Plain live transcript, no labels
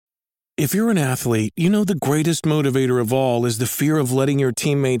If you're an athlete, you know the greatest motivator of all is the fear of letting your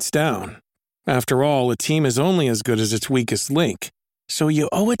teammates down. After all, a team is only as good as its weakest link. So you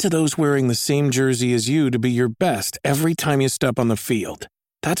owe it to those wearing the same jersey as you to be your best every time you step on the field.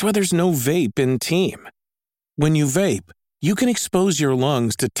 That's why there's no vape in team. When you vape, you can expose your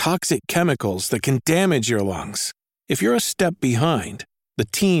lungs to toxic chemicals that can damage your lungs. If you're a step behind, the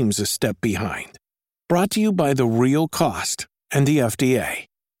team's a step behind. Brought to you by The Real Cost and the FDA.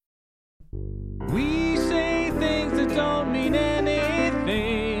 We say things that don't mean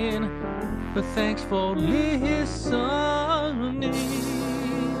anything, but thanks for listening.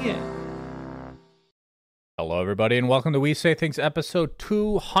 Yeah. Hello, everybody, and welcome to We Say Things, episode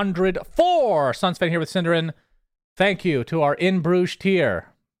 204. Sunsfan here with Cinderin. Thank you to our In Bruges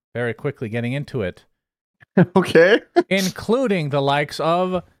tier. Very quickly getting into it. Okay. Including the likes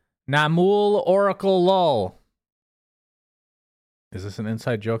of Namul Oracle Lol. Is this an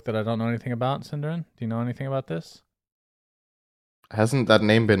inside joke that I don't know anything about, Cinderin? Do you know anything about this? Hasn't that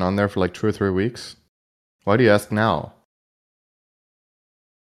name been on there for like 2 or 3 weeks? Why do you ask now?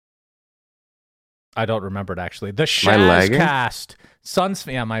 I don't remember it, actually. The lagging?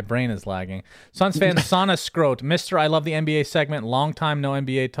 Shazcast. Yeah, my brain is lagging. Sunsfan Sana Scrote. Mr. I Love the NBA segment. Long time no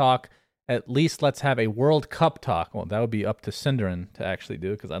NBA talk. At least let's have a World Cup talk. Well, that would be up to Cinderin to actually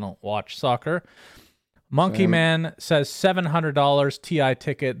do because I don't watch soccer. Monkey Man says $700 TI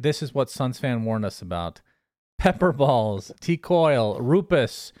ticket. This is what Sunsfan warned us about. Pepper Balls, T-Coil,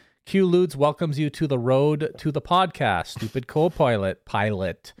 Rupus, Q Ludes welcomes you to the road to the podcast. Stupid co-pilot,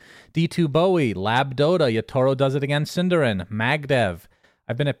 D2 Bowie, Lab Dota, Yatoro does it again, Cinderin, Magdev.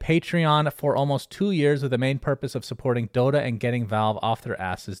 I've been a Patreon for almost 2 years with the main purpose of supporting Dota and getting Valve off their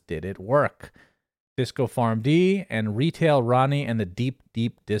asses. Did it work? Disco Farm D and Retail Ronnie and the deep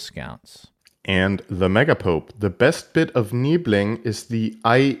discounts. And the Megapope. The best bit of Niebling is the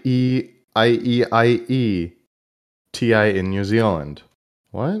IE TI in New Zealand.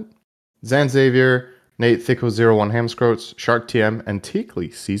 What? Zan Xavier, Nate Thicko01 Hamscroats, Shark TM, and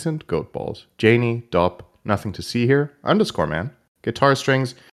Teakley Seasoned Goat Balls. Janie, Dop, Nothing to See Here, Underscore Man, Guitar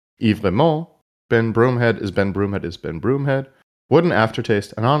Strings, Yves Raymond, Ben Broomhead is Ben Broomhead is Ben Broomhead, Wooden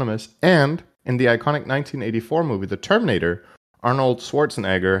Aftertaste Anonymous, and in the iconic 1984 movie The Terminator, Arnold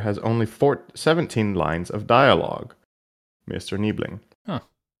Schwarzenegger has only 17 lines of dialogue. Mr. Niebling. Huh.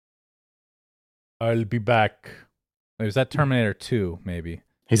 I'll be back. Wait, was that Terminator 2, maybe?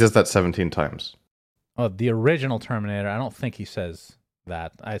 He says that 17 times. Oh, the original Terminator, I don't think he says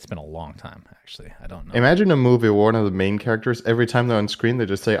that. It's been a long time, actually. I don't know. Imagine a movie where one of the main characters, every time they're on screen, they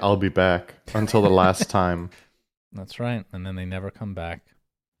just say, I'll be back, until the last time. That's right. And then they never come back.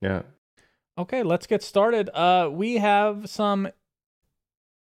 Yeah. Okay, let's get started. We have some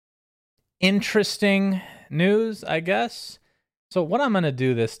interesting news, I guess. So what I'm going to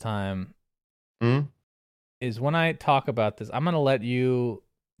do this time is when I talk about this, I'm going to let you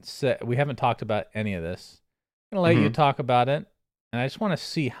say, we haven't talked about any of this. I'm going to let you talk about it, and I just want to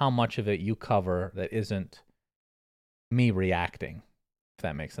see how much of it you cover that isn't me reacting, if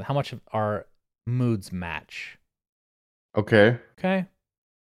that makes sense. How much of our moods match. Okay. Okay?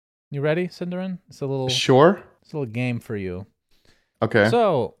 You ready, Cinderin? Sure. It's a little game for you. Okay.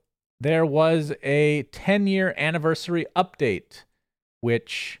 So, there was a 10-year anniversary update,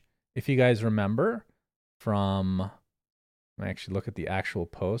 which, if you guys remember, let me actually look at the actual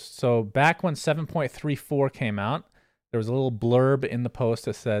post. So, back when 7.34 came out, there was a little blurb in the post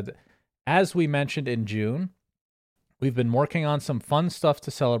that said, as we mentioned in June, we've been working on some fun stuff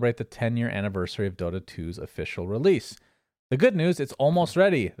to celebrate the 10-year anniversary of Dota 2's official release. The good news, it's almost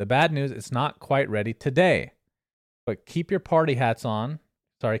ready. The bad news, it's not quite ready today. But keep your party hats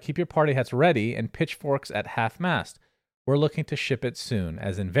ready and pitchforks at half-mast. We're looking to ship it soon,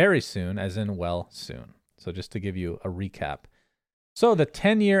 as in very soon, as in well soon. So just to give you a recap. So the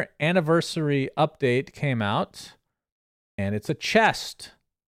 10-year anniversary update came out, and it's a chest.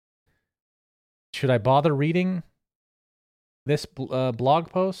 Should I bother reading this blog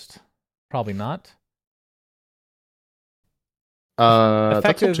post? Probably not. That's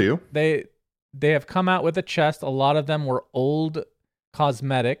up to you. They have come out with a chest. A lot of them were old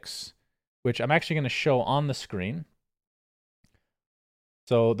cosmetics, which I'm actually going to show on the screen.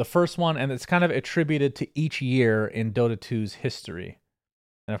 So the first one, and it's kind of attributed to each year in Dota 2's history.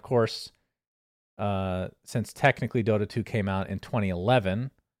 And of course, since technically Dota 2 came out in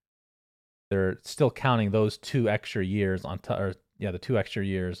 2011, they're still counting those 2 extra years the 2 extra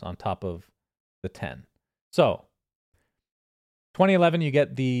years on top of the 10. So 2011, you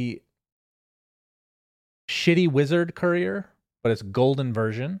get the shitty Wizard Courier, but it's golden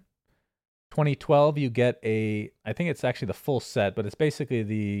version. 2012, you get I think it's actually the full set, but it's basically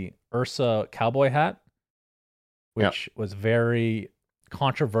the Ursa cowboy hat, which was very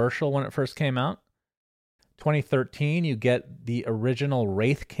controversial when it first came out. 2013, you get the original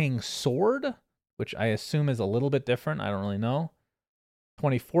Wraith King sword, which I assume is a little bit different. I don't really know.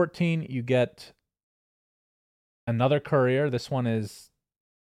 2014, you get another courier. This one is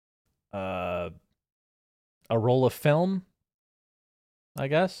a roll of film, I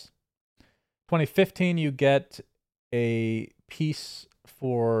guess. 2015, you get a piece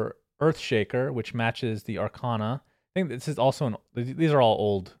for Earthshaker, which matches the Arcana. I think this is also these are all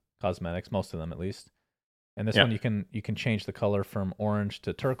old cosmetics, most of them at least. And this one you can change the color from orange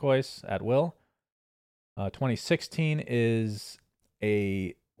to turquoise at will. 2016 is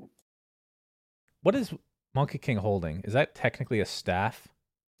what is Monkey King holding? Is that technically a staff?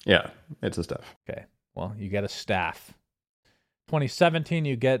 Yeah, it's a staff. Okay, well, you get a staff. 2017,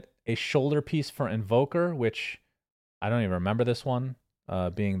 you get a shoulder piece for Invoker, which I don't even remember this one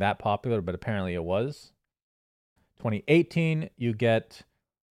being that popular, but apparently it was. 2018, you get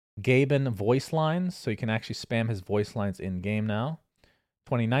Gaben voice lines, so you can actually spam his voice lines in-game now.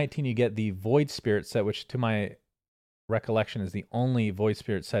 2019, you get the Void Spirit set, which to my recollection is the only Void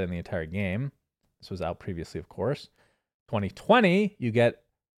Spirit set in the entire game. This was out previously, of course. 2020, you get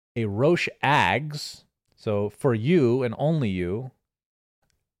a Roche Ags. So for you and only you,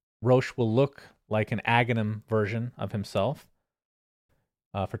 Roche will look like an Aghanim version of himself.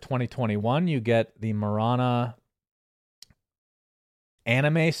 For 2021, you get the Marana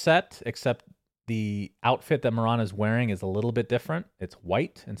anime set, except the outfit that Marana is wearing is a little bit different. It's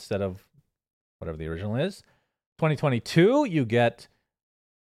white instead of whatever the original is. 2022, you get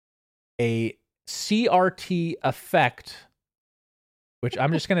a CRT effect, which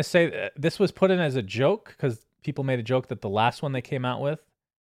I'm just going to say this was put in as a joke because people made a joke that the last one they came out with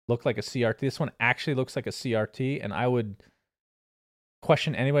looked like a CRT. This one actually looks like a CRT, and I would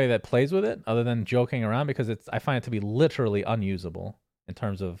question anybody that plays with it other than joking around because I find it to be literally unusable in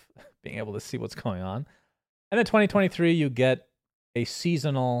terms of being able to see what's going on. And then 2023, you get a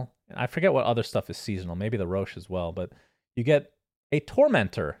seasonal, I forget what other stuff is seasonal, maybe the Roche as well, but you get a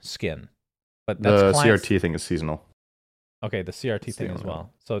Tormentor skin. But that's the CRT thing is seasonal. Okay, the CRT thing as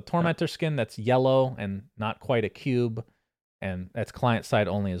well. So Tormentor skin that's yellow and not quite a cube, and that's client side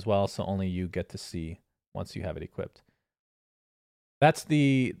only as well, so only you get to see once you have it equipped. That's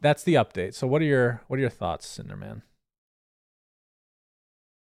the update. So what are your thoughts, Cinderman?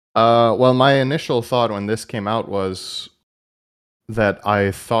 Well, my initial thought when this came out was that I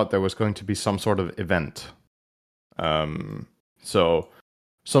thought there was going to be some sort of event. So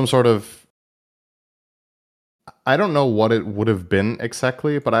some sort of, I don't know what it would have been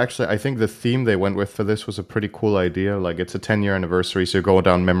exactly, but I think the theme they went with for this was a pretty cool idea. Like, it's a 10-year anniversary, so you go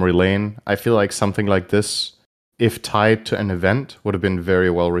down memory lane. I feel like something like this, if tied to an event, would have been very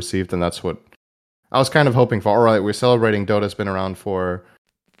well received, and that's what I was kind of hoping for. All right, we're celebrating Dota's been around for,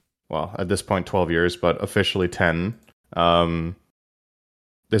 well, at this point 12 years, but officially 10.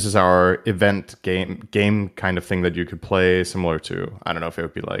 This is our event game kind of thing that you could play, similar to, I don't know if it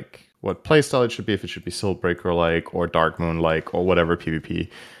would be like what playstyle it should be, if it should be Soulbreaker-like or Dark Moon-like or whatever PvP,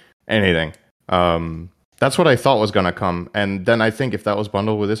 anything. That's what I thought was going to come. And then I think if that was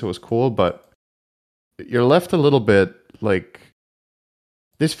bundled with this, it was cool, but you're left a little bit like,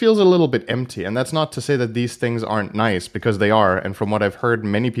 this feels a little bit empty. And that's not to say that these things aren't nice, because they are. And from what I've heard,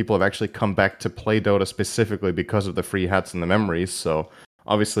 many people have actually come back to play Dota specifically because of the free hats and the memories. So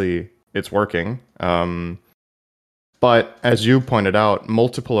obviously it's working. But as you pointed out,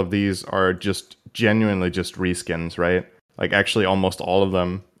 multiple of these are just genuinely just reskins, right? Like actually almost all of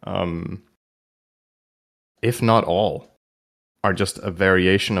them, if not all, are just a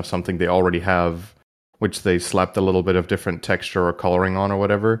variation of something they already have, which they slapped a little bit of different texture or coloring on or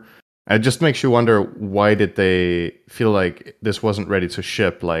whatever. And it just makes you wonder, why did they feel like this wasn't ready to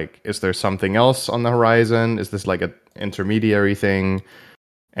ship? Like, is there something else on the horizon? Is this like an intermediary thing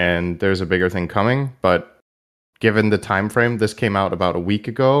and there's a bigger thing coming? But given the time frame, this came out about a week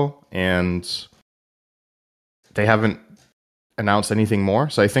ago and they haven't announced anything more.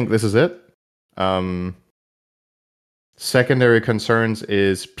 So I think this is it. Secondary concerns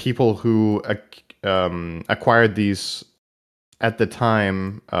is people who acquired these at the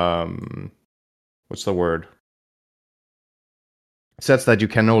time. What's the word? Sets that you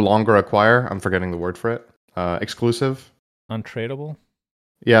can no longer acquire. I'm forgetting the word for it. Exclusive. Untradeable?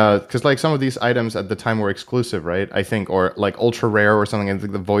 Yeah, because like some of these items at the time were exclusive, right? I think, or like ultra rare or something. I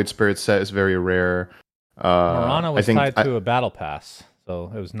think the Void Spirit set is very rare. Marana was tied to a battle pass,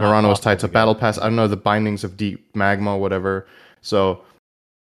 so it was not. Marana was tied to battle pass. I don't know the bindings of deep magma, whatever. So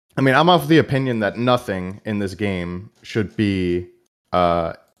I mean, I'm of the opinion that nothing in this game should be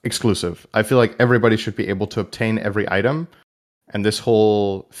exclusive. I feel like everybody should be able to obtain every item, and this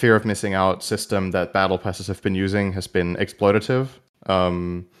whole fear of missing out system that battle passes have been using has been exploitative.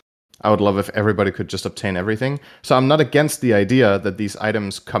 I would love if everybody could just obtain everything. So I'm not against the idea that these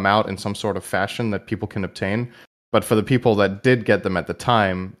items come out in some sort of fashion that people can obtain. But for the people that did get them at the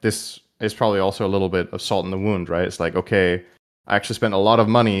time, this is probably also a little bit of salt in the wound, right? It's like, okay, I actually spent a lot of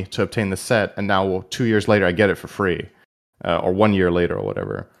money to obtain the set, and now 2 years later I get it for free, or 1 year later or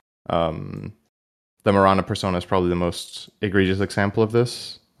whatever. The Mirana persona is probably the most egregious example of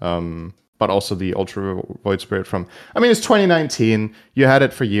this. But also the Ultra Void Spirit from, I mean, it's 2019. You had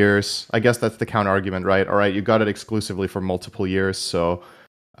it for years. I guess that's the counter argument, right? All right, you got it exclusively for multiple years. So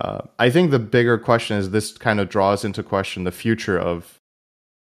I think the bigger question is this kind of draws into question the future of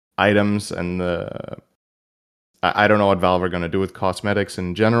items and I don't know what Valve are going to do with cosmetics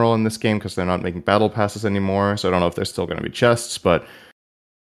in general in this game because they're not making battle passes anymore. So I don't know if there's still going to be chests, but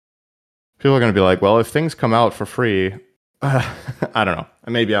people are going to be like, well, if things come out for free, I don't know.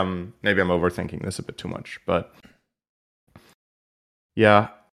 Maybe I'm overthinking this a bit too much, but yeah,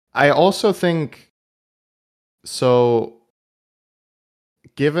 I also think so.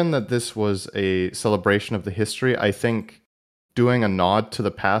 Given that this was a celebration of the history, I think doing a nod to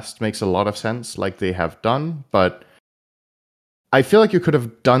the past makes a lot of sense, like they have done. But I feel like you could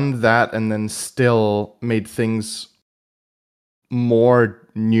have done that and then still made things more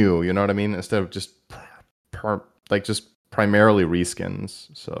new. You know what I mean? Instead of just just primarily reskins.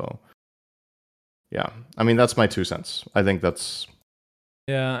 So yeah, I mean that's my 2 cents. I think that's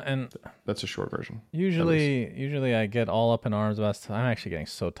and a short version. Usually I get all up in arms about stuff. I'm actually getting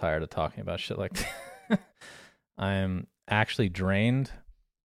so tired of talking about shit like that. I'm actually drained,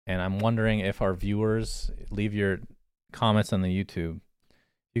 and I'm wondering if our viewers leave your comments on the YouTube.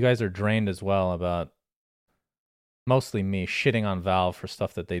 You guys are drained as well about mostly me shitting on Valve for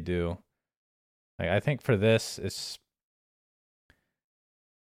stuff that they do. Like, I think for this, it's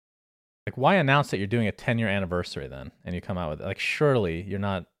like, why announce that you're doing a 10-year anniversary then, and you come out with it? Like, surely you're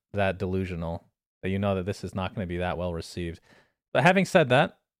not that delusional that you know that this is not going to be that well received. But having said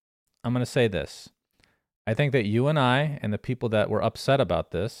that, I'm going to say this. I think that you and I and the people that were upset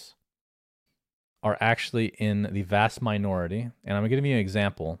about this are actually in the vast minority. And I'm going to give you an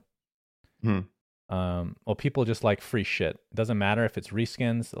example. Well, people just like free shit. It doesn't matter if it's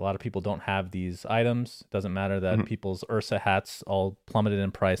reskins. A lot of people don't have these items. It doesn't matter that people's Ursa hats all plummeted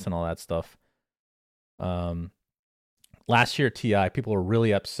in price and all that stuff. Last year, TI, people were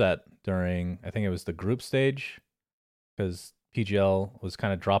really upset during, I think it was the group stage, because PGL was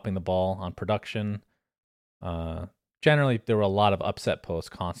kind of dropping the ball on production. Generally, there were a lot of upset posts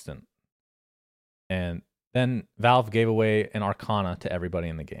constant. And then Valve gave away an Arcana to everybody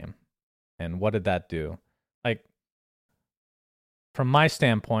in the game. And what did that do? Like, from my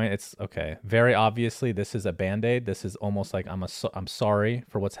standpoint, it's okay. Very obviously, this is a Band-Aid. This is almost like I'm sorry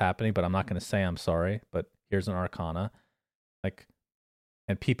for what's happening, but I'm not going to say I'm sorry. But here's an Arcana. Like,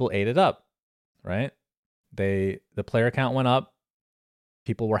 and people ate it up, right? The player count went up.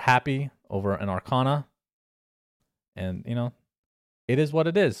 People were happy over an Arcana. And, you know, it is what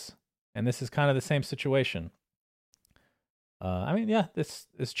it is. And this is kind of the same situation. I mean, yeah, this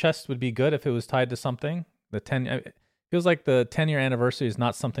chest would be good if it was tied to something. It feels like the 10-year anniversary is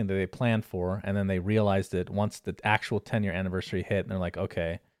not something that they planned for, and then they realized it once the actual 10-year anniversary hit, and they're like,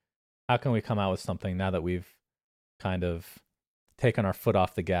 okay, how can we come out with something now that we've kind of taken our foot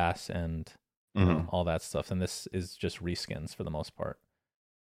off the gas and you know, all that stuff? And this is just reskins for the most part.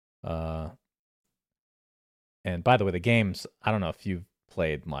 And by the way, the games, I don't know if you've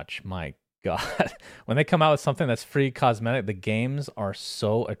played much. My God, when they come out with something that's free cosmetic, the games are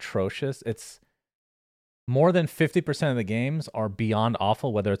so atrocious. It's more than 50% of the games are beyond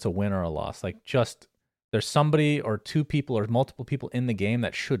awful, whether it's a win or a loss. Like, just there's somebody or two people or multiple people in the game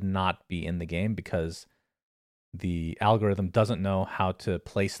that should not be in the game because the algorithm doesn't know how to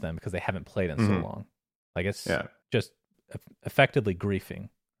place them because they haven't played in so long. Like, it's just effectively griefing,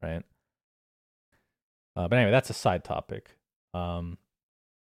 right? But anyway, that's a side topic. I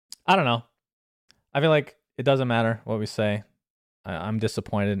don't know. I feel like it doesn't matter what we say. I'm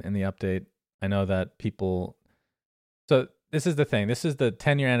disappointed in the update. I know that people... So this is the thing. This is the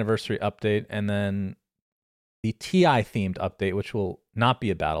 10-year anniversary update, and then the TI-themed update, which will not be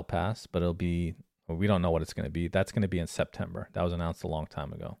a battle pass, but it'll be... Well, we don't know what it's going to be. That's going to be in September. That was announced a long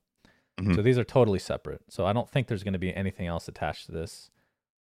time ago. So these are totally separate. So I don't think there's going to be anything else attached to this.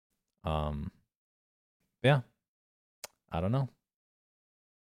 Yeah. I don't know.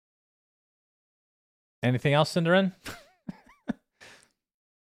 Anything else, Cinderin?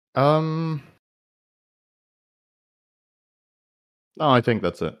 No, I think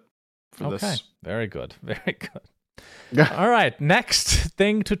that's it for Okay, this. very good, very good. All right, next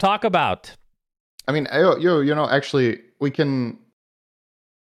thing to talk about. I mean, actually, we can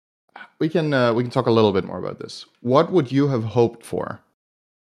talk a little bit more about this. What would you have hoped for?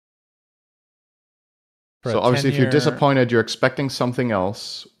 For So a obviously, if you're 10-year disappointed, you're expecting something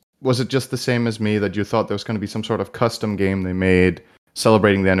else. Was it just the same as me that you thought there was going to be some sort of custom game they made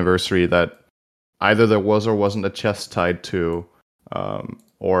celebrating the anniversary that either there was or wasn't a chest tied to,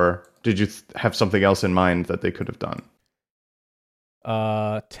 or did you have something else in mind that they could have done?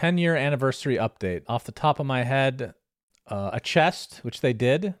 10-year anniversary update. Off the top of my head, a chest, which they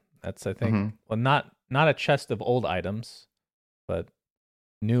did. That's I think well, not a chest of old items, but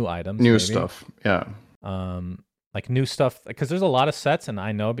new items. New maybe. stuff, yeah. Like new stuff, because there's a lot of sets, and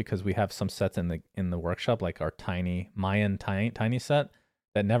I know because we have some sets in the workshop, like our Mayan tiny set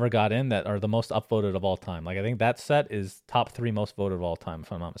that never got in, that are the most upvoted of all time. Like I think that set is top 3 most voted of all time,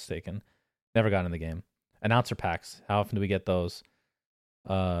 if I'm not mistaken. Never got in the game. Announcer packs. How often do we get those?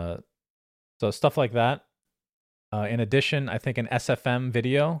 So stuff like that. In addition, I think an SFM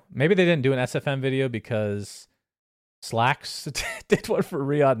video. Maybe they didn't do an SFM video because Slacks did one for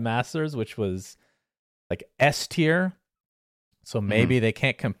Riyadh Masters, which was like S tier. So maybe they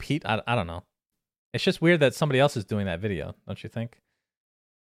can't compete. I don't know. It's just weird that somebody else is doing that video, don't you think?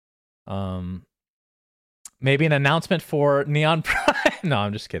 Maybe an announcement for Neon Prime. No,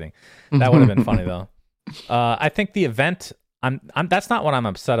 I'm just kidding. That would have been funny though. I think the event. I'm. That's not what I'm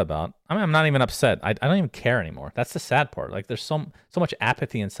upset about. I mean, I'm not even upset. I don't even care anymore. That's the sad part. Like, there's so much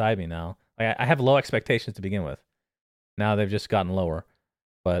apathy inside me now. Like, I have low expectations to begin with. Now they've just gotten lower.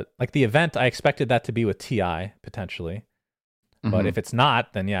 But like the event, I expected that to be with TI potentially. But if it's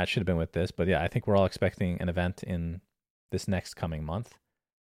not, then yeah, it should have been with this. But yeah, I think we're all expecting an event in this next coming month.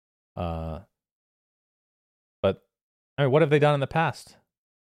 But I mean, what have they done in the past?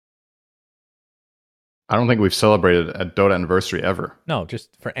 I don't think we've celebrated a Dota anniversary ever. No,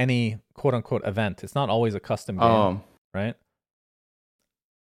 just for any quote unquote event. It's not always a custom game, right?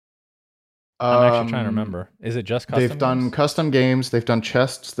 I'm actually trying to remember. Is it just custom They've done games? custom games, they've done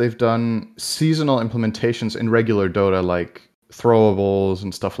chests, they've done seasonal implementations in regular Dota, like throwables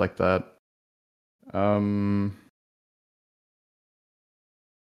and stuff like that.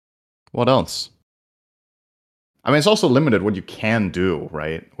 What else? I mean, it's also limited what you can do,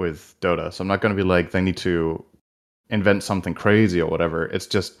 right, with Dota. So I'm not going to be like, they need to invent something crazy or whatever. It's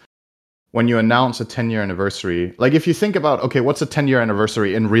just when you announce a 10-year anniversary, like if you think about, okay, what's a 10-year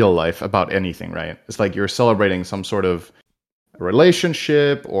anniversary in real life about anything, right? It's like you're celebrating some sort of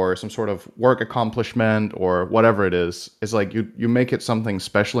relationship or some sort of work accomplishment or whatever it is. It's like you make it something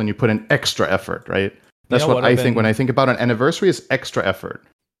special and you put in extra effort, right? That's what I think when I think about an anniversary is extra effort.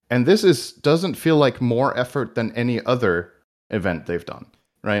 And this doesn't feel like more effort than any other event they've done,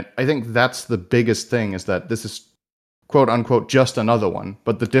 right? I think that's the biggest thing, is that this is quote unquote just another one,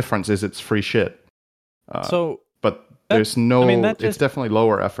 but the difference is it's free shit. But there's no. I mean, it's definitely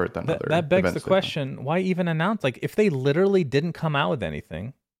lower effort than other. That begs the question: why even announce? Like, if they literally didn't come out with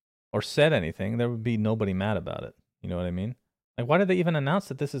anything or said anything, there would be nobody mad about it. You know what I mean? Like, why did they even announce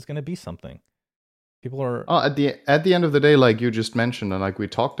that this is going to be something? People are at the end of the day, like you just mentioned and like we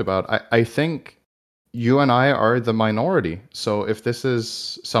talked about, I think you and I are the minority. So if this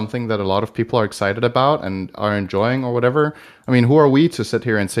is something that a lot of people are excited about and are enjoying or whatever, I mean, who are we to sit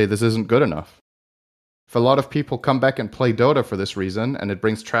here and say this isn't good enough? If a lot of people come back and play Dota for this reason and it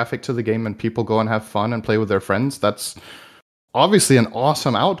brings traffic to the game and people go and have fun and play with their friends, that's obviously an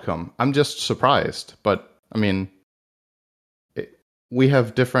awesome outcome. I'm just surprised. But I mean, we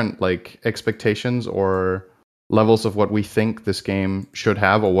have different like expectations or levels of what we think this game should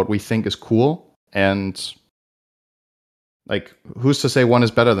have or what we think is cool. And like, who's to say one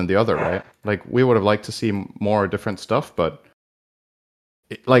is better than the other, right? Like, we would have liked to see more different stuff, but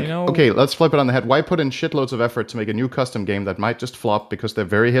okay, let's flip it on the head. Why put in shitloads of effort to make a new custom game that might just flop because they're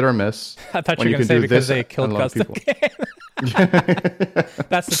very hit or miss? I thought you were going to say because they killed custom games.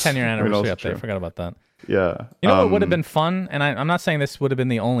 That's the 10-year anniversary update. I forgot about that. Yeah. You know what would have been fun? And I'm not saying this would have been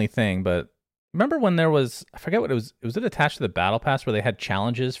the only thing, but remember when there was, I forget what it was. Was it attached to the Battle Pass where they had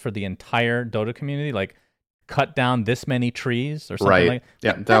challenges for the entire Dota community? Like, cut down this many trees or something like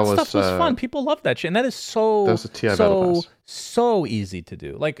that. Yeah, that stuff was fun. People love that shit. And that is so easy to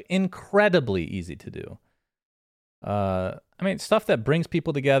do. Like, incredibly easy to do. I mean, stuff that brings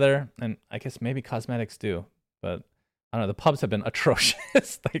people together, and I guess maybe cosmetics do, but I don't know, the pubs have been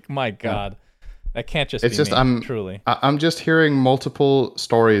atrocious. Like, my God. That can't just It's be just me, truly. I'm just hearing multiple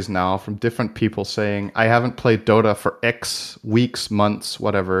stories now from different people saying I haven't played Dota for X weeks, months,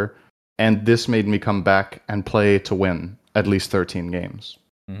 whatever, and this made me come back and play to win at least 13 games.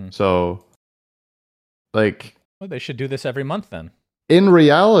 Mm-hmm. So, like, Well, they should do this every month then. in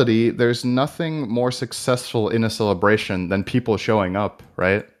reality, there's nothing more successful in a celebration than people showing up,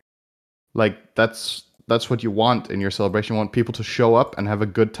 right? Like that's what you want in your celebration. You want people to show up and have a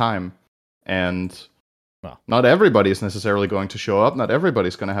good time. And Well, not everybody is necessarily going to show up. Not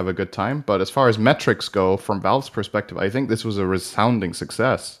everybody's going to have a good time. But as far as metrics go, from Valve's perspective, I think this was a resounding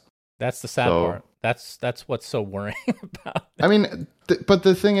success. that's the sad part. That's what's so worrying about it. I mean, but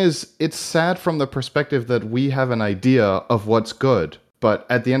the thing is, it's sad from the perspective that we have an idea of what's good. But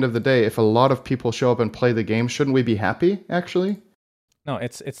at the end of the day, if a lot of people show up and play the game, shouldn't we be happy, actually? No,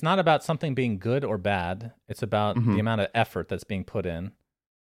 it's not about something being good or bad. It's about the amount of effort that's being put in.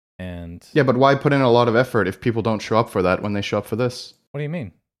 And yeah, but why put in a lot of effort if people don't show up for that when they show up for this? what do you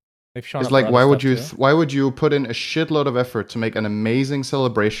mean? They've shown It's up like, for why other would stuff you too. why would you put in a shitload of effort to make an amazing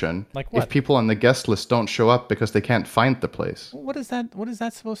celebration Like what? if people on the guest list don't show up because they can't find the place? What is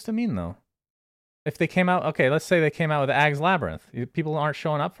that supposed to mean though? If they came out, okay, let's say they came out with Ag's Labyrinth. People aren't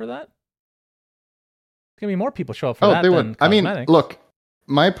showing up for that? There's going to be more people show up for that They than would. I mean, cosmetics. look,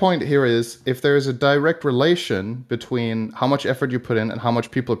 my point here is if there is a direct relation between how much effort you put in and how much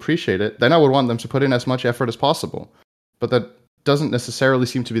people appreciate it, then I would want them to put in as much effort as possible. But that doesn't necessarily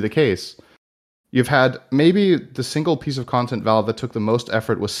seem to be the case. You've had maybe the single piece of content Valve that took the most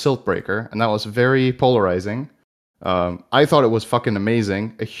effort was Siltbreaker, and that was very polarizing. I thought it was fucking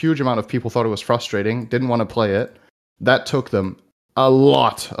amazing. A huge amount of people thought it was frustrating, didn't want to play it. That took them a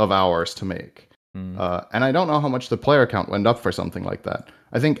lot of hours to make. And I don't know how much the player count went up for something like that.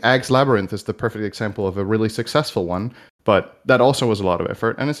 I think Ag's Labyrinth is the perfect example of a really successful one, but that also was a lot of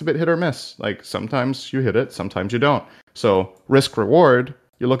effort, and it's a bit hit or miss. Like, sometimes you hit it, sometimes you don't. So, risk-reward,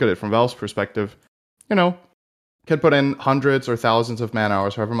 you look at it from Valve's perspective, could put in hundreds or thousands of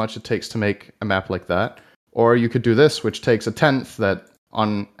man-hours, however much it takes to make a map like that. Or you could do this, which takes a tenth that,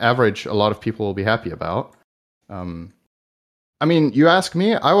 on average, a lot of people will be happy about. I mean, you ask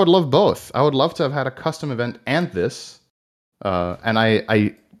me, I would love both. I would love to have had a custom event and this. And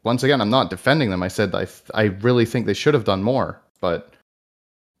I once again, I'm not defending them. I said I really think they should have done more. But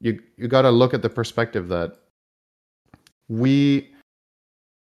you got to look at the perspective that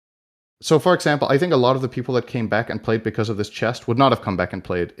So, for example, I think a lot of the people that came back and played because of this chest would not have come back and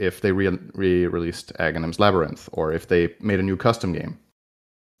played if they re-released Aghanim's Labyrinth or if they made a new custom game.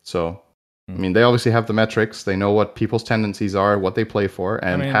 So, I mean, they obviously have the metrics. They know what people's tendencies are, what they play for,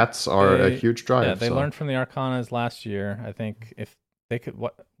 and hats are a huge drive. Yeah, they learned from the Arcanas last year. I think if they could,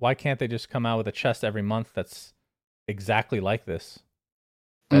 why can't they just come out with a chest every month that's exactly like this?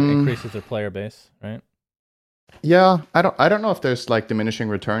 That increases their player base, right? Yeah, I don't know if there's like diminishing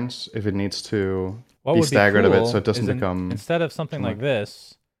returns if it needs to be staggered a bit so it doesn't become instead of something like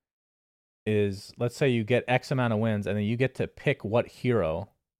this is, let's say you get X amount of wins and then you get to pick what hero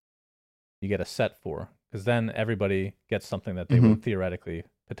you get a set for, because then everybody gets something that they would theoretically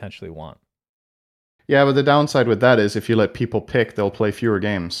potentially want. Yeah, but the downside with that is if you let people pick, they'll play fewer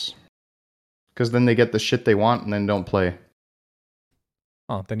games because then they get the shit they want and then don't play.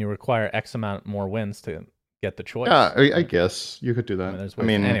 Oh, then you require X amount more wins to get the choice. Yeah, I guess you could do that.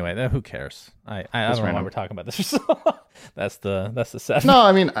 Anyway, who cares? I don't know why we're talking about this. That's the sad. No,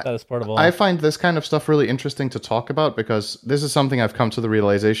 I mean, portable. I find this kind of stuff really interesting to talk about because this is something I've come to the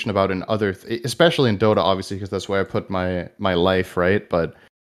realization about in other, especially in Dota, obviously, because that's where I put my life, right? But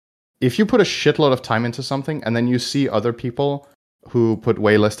if you put a shitload of time into something and then you see other people who put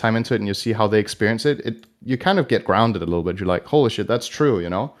way less time into it and you see how they experience it, you kind of get grounded a little bit. You're like, holy shit, that's true,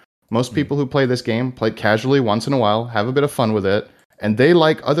 Most people who play this game play it casually once in a while, have a bit of fun with it, and they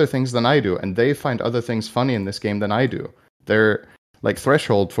like other things than I do, and they find other things funny in this game than I do. Their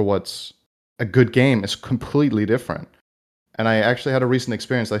threshold for what's a good game is completely different. And I actually had a recent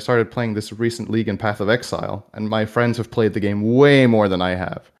experience. I started playing this recent league in Path of Exile, and my friends have played the game way more than I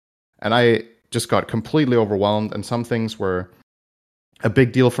have. And I just got completely overwhelmed, and some things were a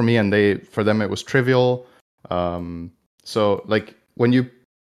big deal for me, and for them it was trivial. So like when you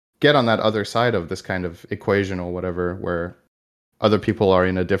get on that other side of this kind of equation or whatever, where other people are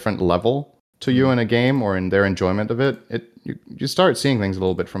in a different level to you in a game or in their enjoyment of it, you start seeing things a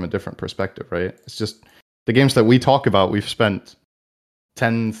little bit from a different perspective, right? It's just the games that we talk about, we've spent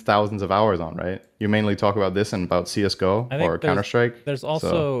tens, thousands of hours on, right? You mainly talk about this and about CSGO or Counter-Strike. There's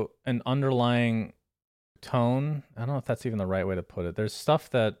also an underlying tone. I don't know if that's even the right way to put it. There's stuff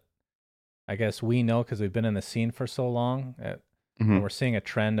that I guess we know because we've been in the scene for so long. And we're seeing a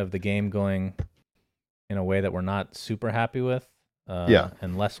trend of the game going in a way that we're not super happy with.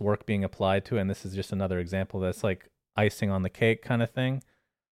 And less work being applied to it. And this is just another example that's like icing on the cake kind of thing.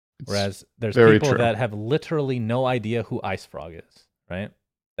 Whereas there's people that have literally no idea who Ice Frog is, right?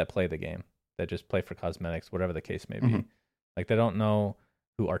 That play the game, that just play for cosmetics, whatever the case may be. Like they don't know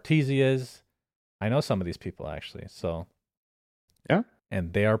who Arteezy is. I know some of these people actually. So yeah,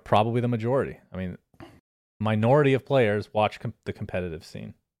 and they are probably the majority. I mean, minority of players watch the competitive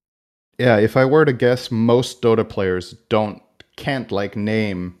scene. Yeah, if I were to guess, most Dota players can't like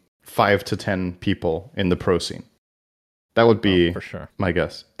name 5 to 10 people in the pro scene. That would be for sure my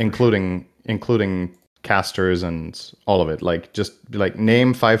guess, including casters and all of it. Like just like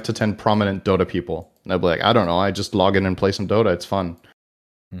name 5 to 10 prominent Dota people. And I'd be like, I don't know, I just log in and play some Dota. It's fun.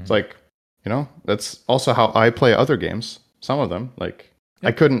 It's like, that's also how I play other games. Some of them, like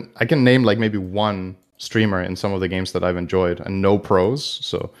I can name like maybe one streamer in some of the games that I've enjoyed and no pros.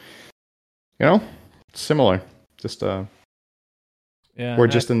 So, similar. Just we're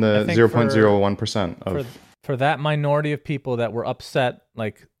just in the 0.01% of. For that minority of people that were upset,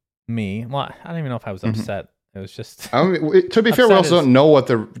 like me, well, I don't even know if I was upset. It was just... to be fair, we also don't know what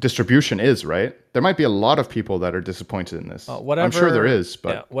the distribution is, right? There might be a lot of people that are disappointed in this. I'm sure there is,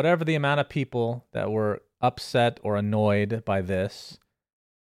 but... Yeah, whatever the amount of people that were upset or annoyed by this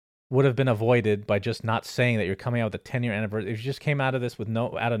would have been avoided by just not saying that you're coming out with a 10-year anniversary. If you just came out of this with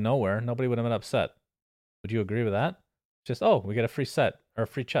out of nowhere, nobody would have been upset. Would you agree with that? Just, we get a free set or a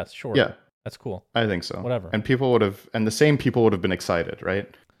free chest. Sure. Yeah. That's cool. I think so. Whatever. And the same people would have been excited, right?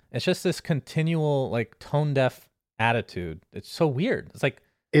 It's just this continual, like, tone-deaf attitude. It's so weird. It's like...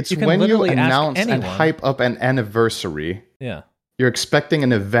 It's when you announce and hype up an anniversary. Yeah. You're expecting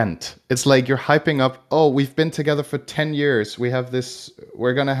an event. It's like you're hyping up, we've been together for 10 years. We have this...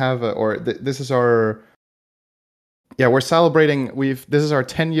 We're going to have... this is our... Yeah, we're celebrating... This is our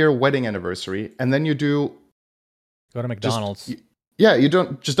 10-year wedding anniversary. And then you do... Go to McDonald's. You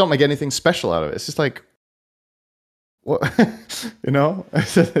don't make anything special out of it. It's just like, what?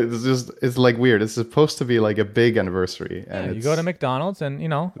 It's like weird. It's supposed to be like a big anniversary. And you go to McDonald's and,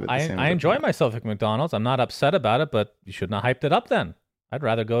 I enjoy myself at McDonald's. I'm not upset about it, but you shouldn't have hyped it up then. I'd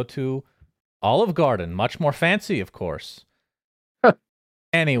rather go to Olive Garden, much more fancy, of course.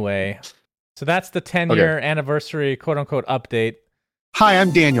 Anyway, so that's the 10-year anniversary, quote-unquote, update. Hi,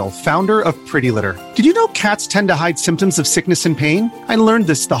 I'm Daniel, founder of Pretty Litter. Did you know cats tend to hide symptoms of sickness and pain? I learned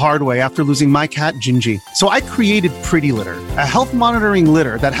this the hard way after losing my cat, Gingy. So I created Pretty Litter, a health monitoring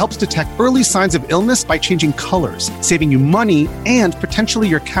litter that helps detect early signs of illness by changing colors, saving you money and potentially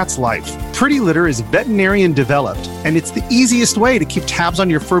your cat's life. Pretty Litter is veterinarian developed, and it's the easiest way to keep tabs on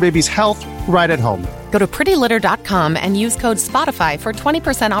your fur baby's health right at home. Go to prettylitter.com and use code SPOTIFY for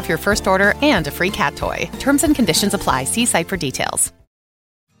 20% off your first order and a free cat toy. Terms and conditions apply. See site for details.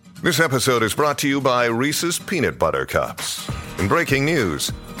 This episode is brought to you by Reese's Peanut Butter Cups. In breaking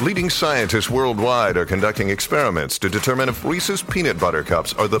news, leading scientists worldwide are conducting experiments to determine if Reese's Peanut Butter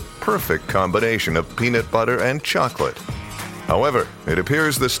Cups are the perfect combination of peanut butter and chocolate. However, it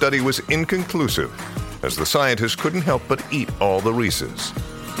appears the study was inconclusive, as the scientists couldn't help but eat all the Reese's.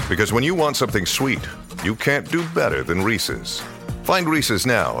 Because when you want something sweet, you can't do better than Reese's. Find Reese's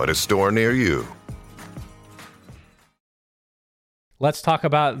now at a store near you. Let's talk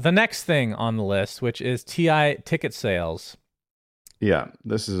about the next thing on the list, which is TI ticket sales. Yeah,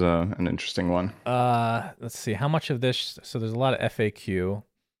 this is an interesting one. Let's see. How much of this... So there's a lot of FAQ.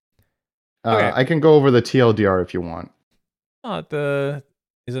 Okay. I can go over the TLDR if you want.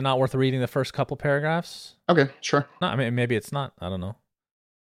 Is it not worth reading the first couple paragraphs? Okay, sure. No, I mean, maybe it's not. I don't know.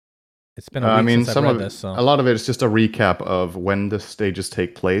 It's been a week since I've read this. So. A lot of it is just a recap of when the stages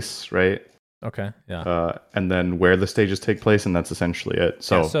take place, right? Okay, yeah. And then where the stages take place, and that's essentially it.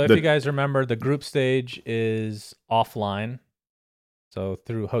 So, if you guys remember, the group stage is offline, so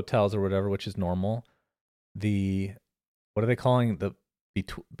through hotels or whatever, which is normal. What are they calling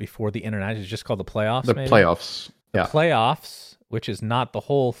before the international? It's just called the playoffs. The playoffs, yeah. The playoffs, which is not the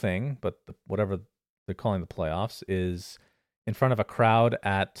whole thing, but whatever they're calling the playoffs, is in front of a crowd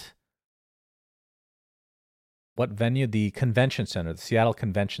at what venue? The convention center, the Seattle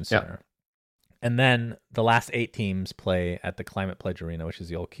Convention Center. Yeah. And then the last 8 teams play at the Climate Pledge Arena, which is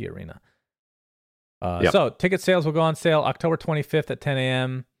the old Key Arena. So ticket sales will go on sale October 25th at 10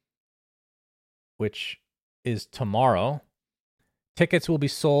 a.m., which is tomorrow. Tickets will be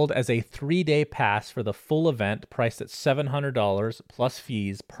sold as a 3-day pass for the full event, priced at $700 plus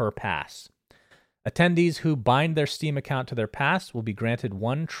fees per pass. Attendees who bind their Steam account to their pass will be granted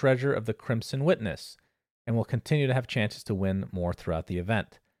 1 Treasure of the Crimson Witness and will continue to have chances to win more throughout the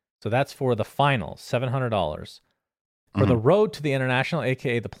event. So that's for the final, $700. For the road to the international,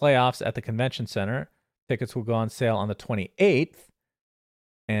 aka the playoffs at the convention center, Tickets will go on sale on the 28th,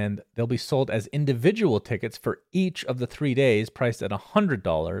 and they'll be sold as individual tickets for each of the 3 days, priced at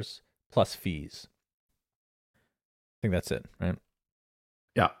 $100 plus fees. I think that's it, right?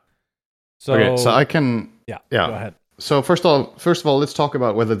 Yeah. So, okay, so I can... Yeah, yeah. go ahead. So first of all, let's talk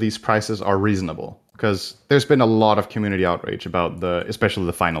about whether these prices are reasonable, because there's been a lot of community outrage about especially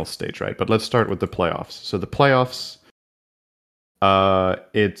the final stage, right? But let's start with the playoffs. So the playoffs,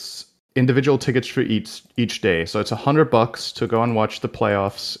 it's individual tickets for each day. So it's $100 to go and watch the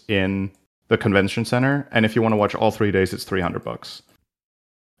playoffs in the convention center, and if you want to watch all 3 days, it's $300.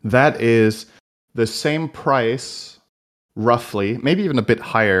 That is the same price, roughly, maybe even a bit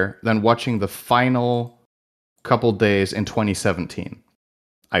higher than watching the final couple days in 2017,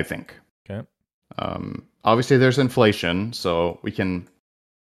 I think. Okay. Obviously, there's inflation, so we can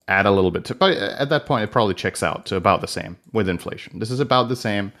add a little bit to, but at that point, it probably checks out to about the same with inflation. This is about the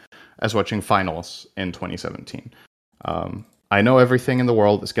same as watching finals in 2017. I know everything in the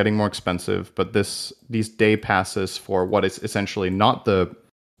world is getting more expensive, but these day passes for what is essentially not the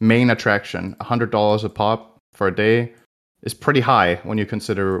main attraction, $100 a pop for a day, is pretty high when you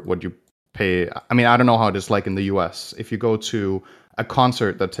consider what you pay. I mean, I don't know how it is like in the US. If you go to a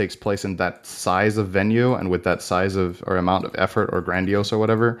concert that takes place in that size of venue and with that size of or amount of effort or grandiose or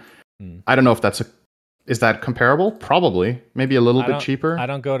whatever, I don't know if is that comparable? Probably. Maybe a little bit cheaper. I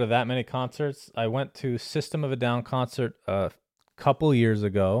don't go to that many concerts. I went to System of a Down concert a couple years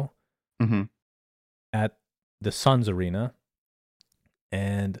ago at the Suns Arena.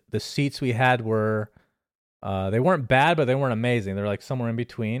 And the seats we had were, they weren't bad, but they weren't amazing. They're like somewhere in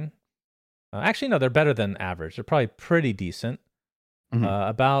between. Actually, no, they're better than average. They're probably pretty decent.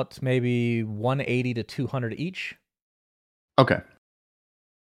 About maybe 180 to 200 each. Okay.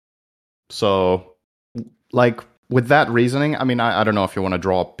 So, like, with that reasoning, I mean, I don't know if you want to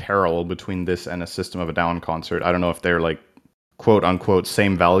draw a parallel between this and a System of a Down concert. I don't know if they're, like, quote-unquote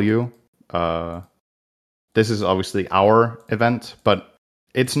same value. This is obviously our event, but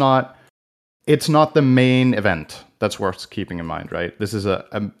it's not the main event. That's worth keeping in mind, right? This is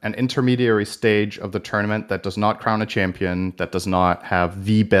an intermediary stage of the tournament that does not crown a champion, that does not have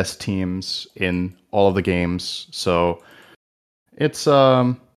the best teams in all of the games. So it's,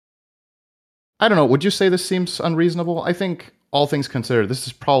 I don't know, would you say this seems unreasonable? I think, all things considered, this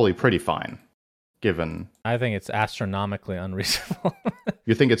is probably pretty fine, given... I think it's astronomically unreasonable.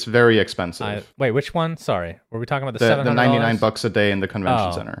 You think it's very expensive? Wait, which one? Sorry. Were we talking about the $700? The $99 a day in the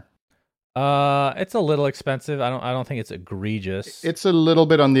convention center. It's a little expensive. I don't think it's egregious. It's a little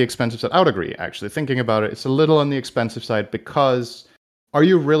bit on the expensive side. I would agree, actually. Thinking about it, it's a little on the expensive side because are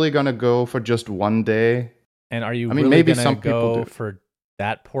you really going to go for just one day? And are you really going to go for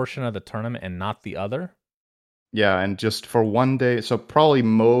that portion of the tournament and not the other? Yeah, and just for one day. So probably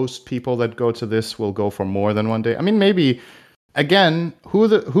most people that go to this will go for more than one day. I mean, maybe, again,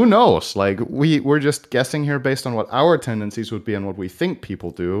 who knows? Like, we're just guessing here based on what our tendencies would be and what we think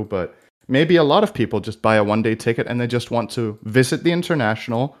people do, but... Maybe a lot of people just buy a one-day ticket and they just want to visit the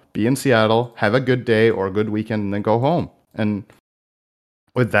International, be in Seattle, have a good day or a good weekend, and then go home. And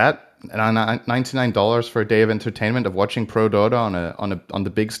with that, $99 for a day of entertainment of watching Pro Dota on the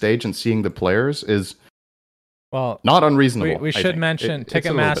big stage and seeing the players is not unreasonable. We should mention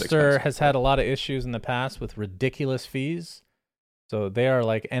Ticketmaster has had a lot of issues in the past with ridiculous fees. So they are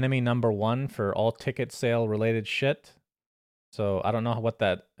like enemy number one for all ticket sale related shit. So I don't know what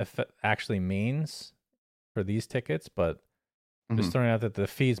that actually means for these tickets, but I'm just throwing out that the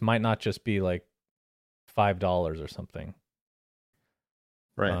fees might not just be like $5 or something.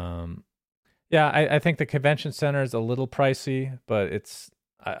 Right. Yeah, I think the convention center is a little pricey, but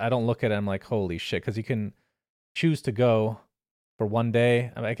I don't look at it, I'm like, holy shit, because you can choose to go for one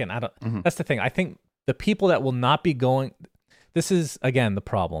day. I mean, again, that's the thing. I think the people that will not be going, this is, again, the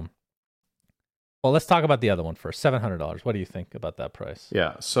problem. Well, let's talk about the other one first. $700. What do you think about that price?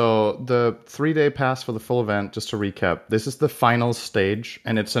 Yeah, so the 3-day pass for the full event, just to recap, this is the final stage,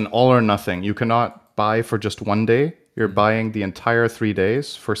 and it's an all or nothing. You cannot buy for just one day. You're buying the entire 3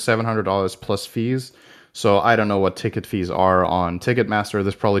 days for $700 plus fees. So I don't know what ticket fees are on Ticketmaster.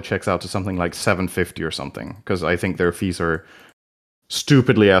 This probably checks out to something like $750 or something, because I think their fees are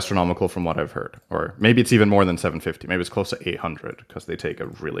stupidly astronomical from what I've heard. Or maybe it's even more than $750. Maybe it's close to $800 because they take a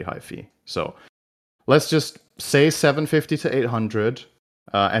really high fee. So... let's just say $750 to $800,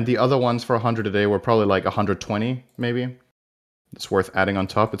 and the other ones for $100 a day were probably like $120, maybe. It's worth adding on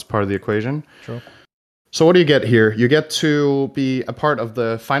top. It's part of the equation. True. So what do you get here? You get to be a part of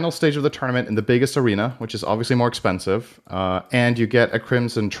the final stage of the tournament in the biggest arena, which is obviously more expensive, and you get a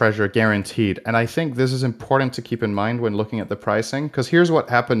Crimson Treasure guaranteed. And I think this is important to keep in mind when looking at the pricing, because here's what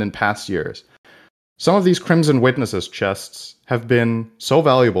happened in past years. some of these Crimson Witnesses chests have been so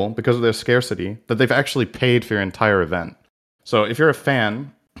valuable because of their scarcity that they've actually paid for your entire event. So if you're a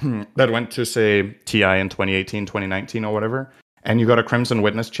fan that went to, say, TI in 2018, 2019 or whatever, and you got a Crimson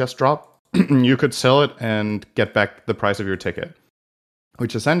Witness chest drop, you could sell it and get back the price of your ticket,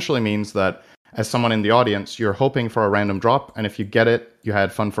 which essentially means that as someone in the audience, you're hoping for a random drop, and if you get it, you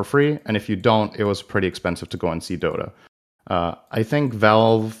had fun for free, and if you don't, it was pretty expensive to go and see Dota. I think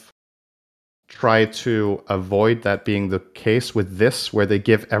Valve tried to avoid that being the case with this, where they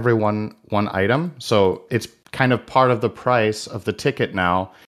give everyone one item. So it's kind of part of the price of the ticket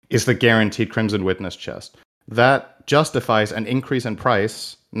now is the guaranteed Crimson Witness chest. That justifies an increase in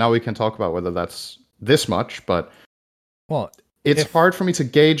price. Now we can talk about whether that's this much, but it's hard for me to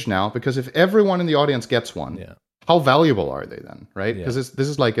gauge now, because if everyone in the audience gets one, how valuable are they then, right? Because this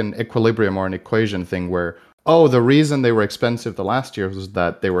is like an equilibrium or an equation thing where, the reason they were expensive the last year was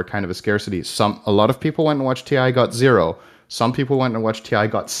that they were kind of a scarcity. A lot of people went and watched TI, got 0. Some people went and watched TI,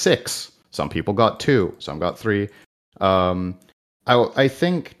 got 6. Some people got 2. Some got 3. I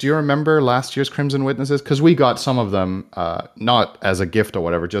think, do you remember last year's Crimson Witnesses? Because we got some of them, not as a gift or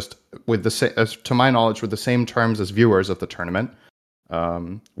whatever, just with to my knowledge, with the same terms as viewers of the tournament.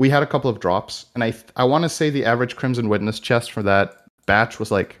 We had a couple of drops, and I want to say the average Crimson Witness chest for that batch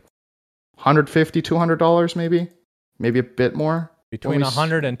was like $150, $200 maybe a bit more. Between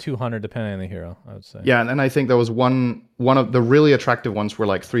 100 and 200, depending on the hero, I would say. Yeah, and I think there was one of the really attractive ones were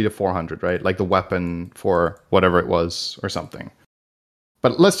like 300 to 400, right? Like the weapon for whatever it was or something.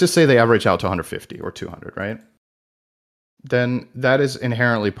 But let's just say they average out to 150 or 200, right? Then that is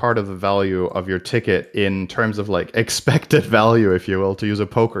inherently part of the value of your ticket in terms of like expected value, if you will, to use a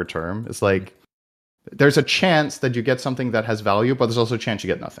poker term. It's like there's a chance that you get something that has value, but there's also a chance you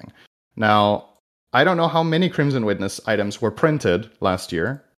get nothing. Now, I don't know how many Crimson Witness items were printed last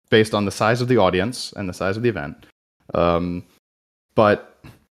year based on the size of the audience and the size of the event. But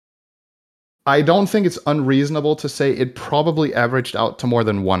I don't think it's unreasonable to say it probably averaged out to more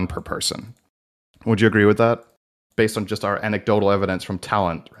than 1 per person. Would you agree with that? Based on just our anecdotal evidence from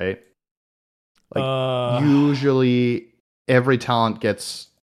talent, right? Like usually every talent gets,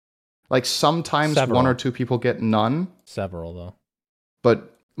 like sometimes several. 1 or 2 people get none. Several though. But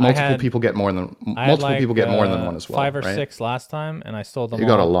multiple people get more than people get more than one as well. 5 or right? 6 last time, and I sold them. You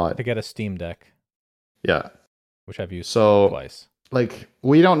got a lot to get a Steam Deck. Yeah, which I've used twice. Like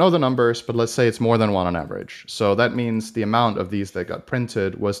we don't know the numbers, but let's say it's more than 1 on average. So that means the amount of these that got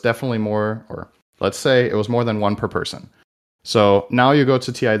printed was definitely more, or let's say it was more than 1 per person. So now you go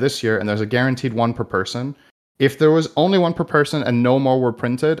to TI this year, and there's a guaranteed 1 per person. If there was only 1 per person and no more were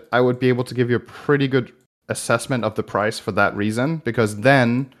printed, I would be able to give you a pretty good assessment of the price for that reason, because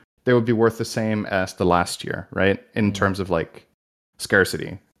then they would be worth the same as the last year, right? In terms of like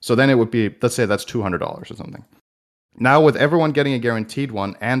scarcity. So then it would be, let's say that's $200 or something. Now with everyone getting a guaranteed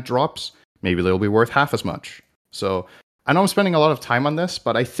one and drops, maybe they'll be worth half as much. So I know I'm spending a lot of time on this,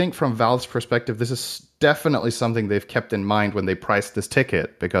 but I think from Valve's perspective, this is definitely something they've kept in mind when they priced this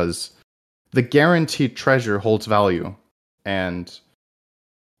ticket, because the guaranteed treasure holds value. And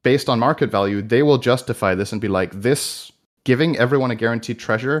based on market value, they will justify this and be like, this giving everyone a guaranteed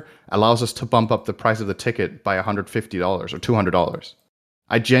treasure allows us to bump up the price of the ticket by $150 or $200.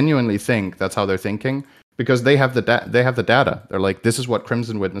 I genuinely think that's how they're thinking, because they have the data. They're like, this is what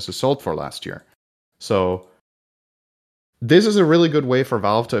Crimson Witnesses sold for last year. So this is a really good way for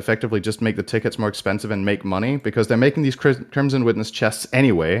Valve to effectively just make the tickets more expensive and make money, because they're making these Crimson Witness chests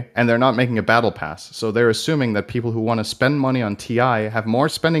anyway, and they're not making a battle pass. So they're assuming that people who want to spend money on TI have more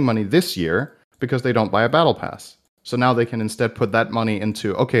spending money this year because they don't buy a battle pass. So now they can instead put that money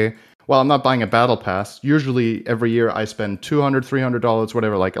into, okay, well, I'm not buying a battle pass. Usually every year I spend $200, $300,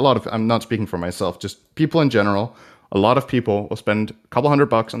 whatever. Like a lot of, I'm not speaking for myself, just people in general. A lot of people will spend a couple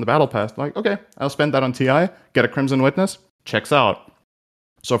 $100 on the battle pass. Like, okay, I'll spend that on TI, get a Crimson Witness, checks out.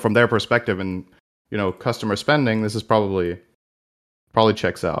 So from their perspective and, customer spending, this is probably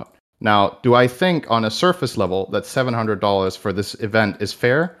checks out. Now, do I think on a surface level that $700 for this event is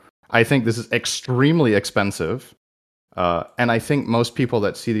fair? I think this is extremely expensive. And I think most people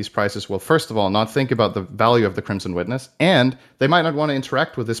that see these prices will, first of all, not think about the value of the Crimson Witness, and they might not want to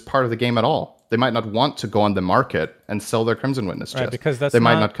interact with this part of the game at all. They might not want to go on the market and sell their Crimson Witness chest. Because they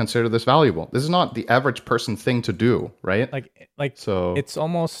might not consider this valuable. This is not the average person thing to do, right? So it's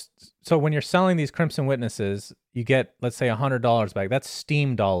almost, so when you're selling these Crimson Witnesses, you get, let's say, $100 back. That's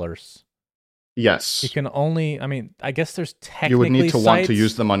Steam dollars. Yes. You can only, I guess there's technically you would need to want to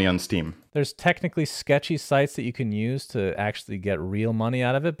use the money on Steam. There's technically sketchy sites that you can use to actually get real money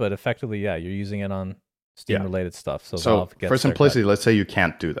out of it, but effectively, you're using it on Steam-related stuff. So Valve gets for simplicity, let's say you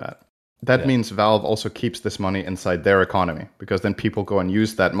can't do that. that means Valve also keeps this money inside their economy, because then people go and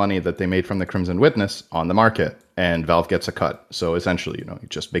use that money that they made from the Crimson Witness on the market, and Valve gets a cut. So essentially, you're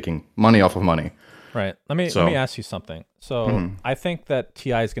just making money off of money. Right. Let me ask you something. So I think that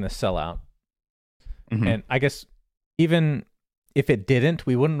TI is going to sell out, and I guess even if it didn't,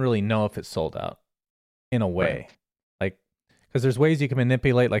 we wouldn't really know if it sold out in a way, like because there's ways you can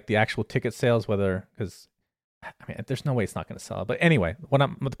manipulate like the actual ticket sales, because there's no way it's not going to sell. But anyway,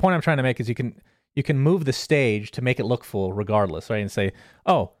 the point I'm trying to make is you can move the stage to make it look full regardless, right? And say,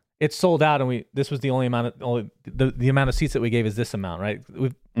 oh, it's sold out, and this was the only amount of the amount of seats that we gave is this amount, right?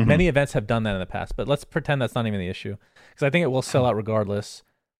 Many events have done that in the past, but let's pretend that's not even the issue, because I think it will sell out regardless.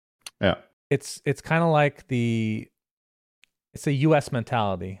 Yeah, it's kind of like it's a U.S.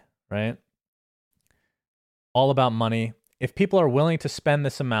 mentality, right? All about money. If people are willing to spend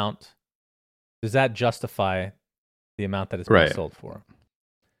this amount, does that justify the amount that it's being sold for?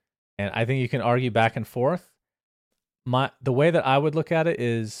 And I think you can argue back and forth. The way that I would look at it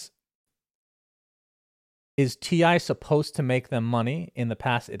is TI supposed to make them money? In the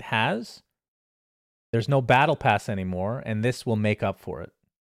past, it has. There's no battle pass anymore, and this will make up for it,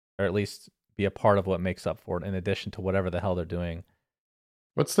 or at least be a part of what makes up for it, in addition to whatever the hell they're doing.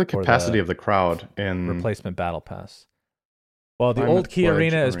 What's the capacity of the crowd in replacement battle pass? Well, the old Key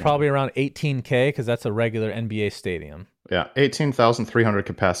Arena is probably around 18K, because that's a regular NBA stadium. Yeah, 18,300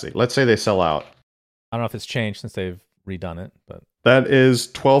 capacity. Let's say they sell out. I don't know if it's changed since they've redone it, but that is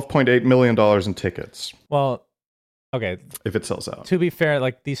 $12.8 million in tickets. Well, okay. If it sells out. To be fair,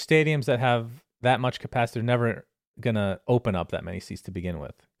 like these stadiums that have that much capacity are never gonna open up that many seats to begin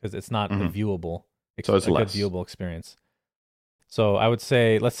with, because it's not a viewable, so it's a less. good viewable experience. So I would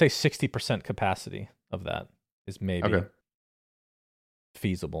say, let's say 60% capacity of that is maybe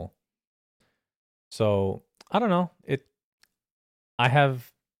feasible. So I don't know. I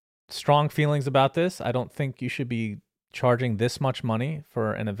have strong feelings about this. I don't think you should be charging this much money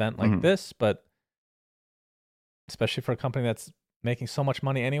for an event like this, but especially for a company that's making so much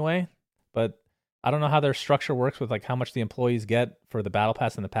money anyway. But I don't know how their structure works with like how much the employees get for the battle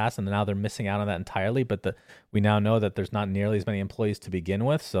pass in the past, and now they're missing out on that entirely. But we now know that there's not nearly as many employees to begin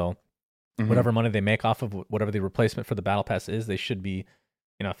with, so whatever money they make off of whatever the replacement for the battle pass is, they should be,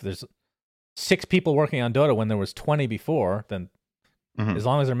 if there's 6 people working on Dota when there was 20 before, then as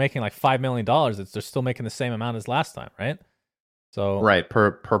long as they're making like $5 million, they're still making the same amount as last time, right? So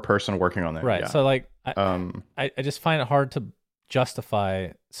per person working on that, right? Yeah. So like, I just find it hard to justify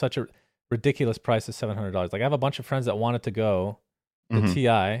such a ridiculous price of $700. Like I have a bunch of friends that wanted to go to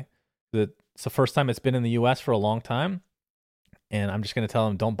TI. It's the first time it's been in the US for a long time, and I'm just going to tell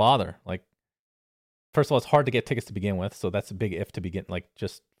them, don't bother. Like, first of all, it's hard to get tickets to begin with, so that's a big if to begin, like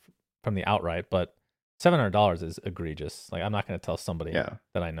just from the outright. But $700 is egregious. Like, I'm not going to tell somebody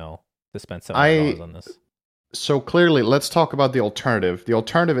that I know to spend $700 on this. So clearly, let's talk about the alternative. The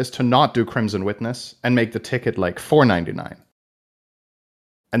alternative is to not do Crimson Witness and make the ticket like $4.99.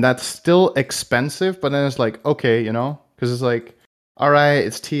 And that's still expensive, but then it's like, okay, because it's like, all right,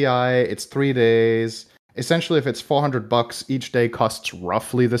 it's TI, it's 3 days. Essentially, if it's $400, each day costs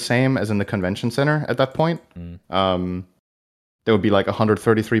roughly the same as in the convention center at that point. There would be like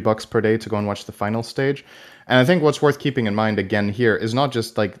 $133 per day to go and watch the final stage. And I think what's worth keeping in mind again here is not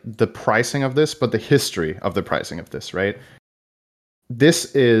just like the pricing of this, but the history of the pricing of this, right?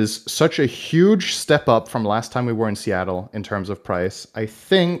 This is such a huge step up from last time we were in Seattle in terms of price. I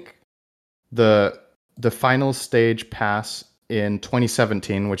think the final stage pass in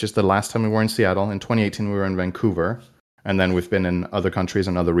 2017, which is the last time we were in Seattle. In 2018, we were in Vancouver. And then we've been in other countries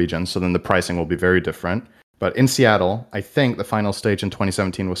and other regions. So then the pricing will be very different. But in Seattle, I think the final stage in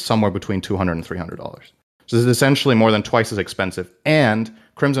 2017 was somewhere between $200 and $300. So this is essentially more than twice as expensive. And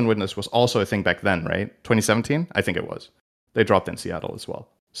Crimson Witness was also a thing back then, right? 2017? I think it was. They dropped in Seattle as well.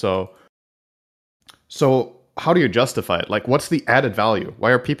 So how do you justify it? Like, what's the added value?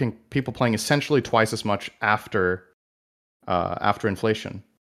 Why are people playing essentially twice as much after inflation?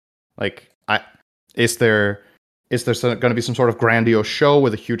 Like, is there going to be some sort of grandiose show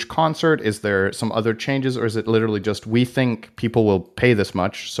with a huge concert? Is there some other changes, or is it literally just we think people will pay this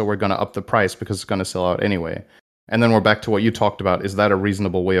much, so we're going to up the price because it's going to sell out anyway? And then we're back to what you talked about. Is that a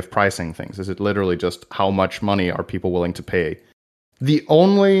reasonable way of pricing things? Is it literally just how much money are people willing to pay?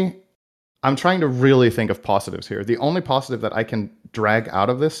 I'm trying to really think of positives here. The only positive that I can drag out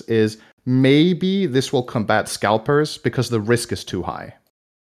of this is maybe this will combat scalpers because the risk is too high.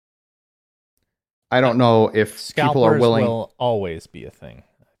 I don't know if scalpers people are willing. Will always be a thing,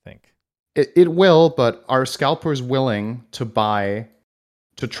 I think. It will, but are scalpers willing to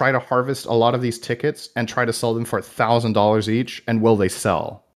try to harvest a lot of these tickets and try to sell them for $1,000 each? And will they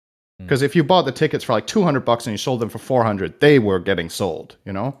sell? Because if you bought the tickets for like $200 and you sold them for $400, they were getting sold,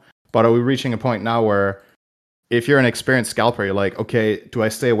 you know? But are we reaching a point now where if you're an experienced scalper, you're like, okay, do I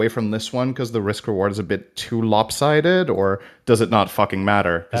stay away from this one because the risk reward is a bit too lopsided, or does it not fucking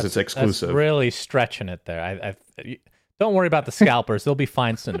matter because it's exclusive? That's really stretching it there. Don't worry about the scalpers; they'll be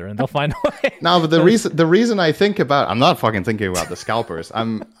fine, Cinder, and they'll find a way. No, but the reason I think about, I'm not fucking thinking about the scalpers.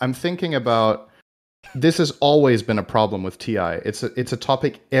 I'm thinking about, this has always been a problem with TI. It's a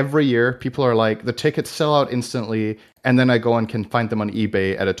topic every year. People are like, the tickets sell out instantly, and then I go and can find them on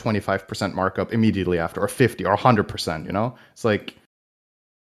eBay at a 25% markup immediately after, or 50 or 100%, you know? It's like,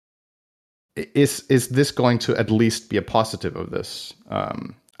 is this going to at least be a positive of this?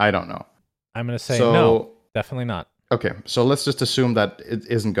 I don't know. I'm going to say no, definitely not. Okay, so let's just assume that it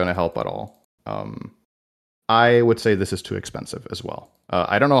isn't going to help at all. I would say this is too expensive as well.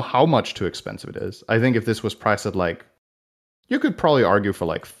 I don't know how much too expensive it is. I think if this was priced at like, you could probably argue for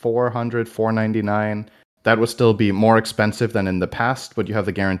like $400, $499. That would still be more expensive than in the past, but you have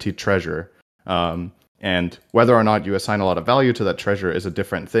the guaranteed treasure. And whether or not you assign a lot of value to that treasure is a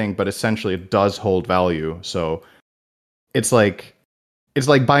different thing, but essentially it does hold value. So it's like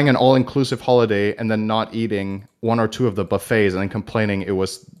buying an all-inclusive holiday and then not eating one or two of the buffets and then complaining it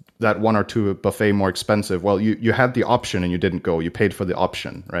was that one or two buffet more expensive. Well, you had the option and you didn't go. You paid for the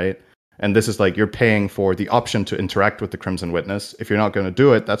option, right? And this is like, you're paying for the option to interact with the Crimson Witness. If you're not going to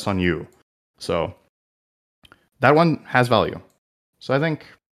do it, that's on you. So that one has value. So I think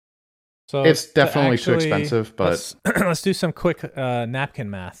it's definitely too expensive, but let's do some quick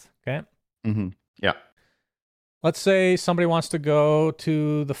napkin math, okay? Mm-hmm. Yeah. Let's say somebody wants to go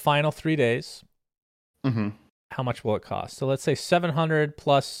to the final 3 days. Mm-hmm. How much will it cost? So let's say 700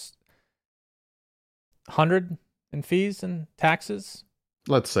 plus 100 in fees and taxes.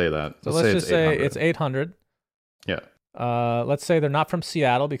 Let's say that. So let's just say it's 800. Yeah. Let's say they're not from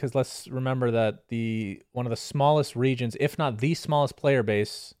Seattle, because let's remember that one of the smallest regions, if not the smallest player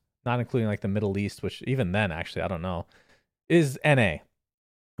base, not including like the Middle East, which even then, actually, I don't know, is NA.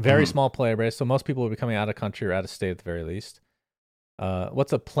 Very small player base. So most people will be coming out of country or out of state at the very least.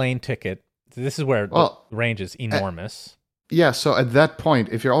 What's a plane ticket? This is where the range is enormous. Yeah, so at that point,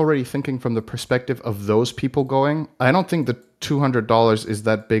 if you're already thinking from the perspective of those people going, I don't think the $200 is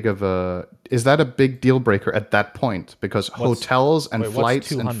that big of a... Is that a big deal breaker at that point? Because hotels and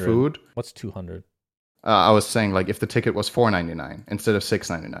flights and food... What's 200? I was saying, like, if the ticket was $499 instead of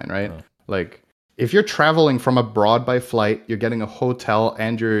 $699, right? Oh. Like, if you're traveling from abroad by flight, you're getting a hotel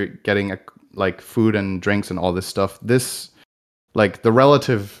and you're getting food and drinks and all this stuff. This, like, the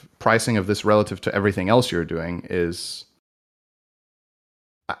relative pricing of this relative to everything else you're doing is...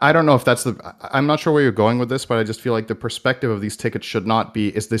 I don't know if that's I'm not sure where you're going with this, but I just feel like the perspective of these tickets should not be,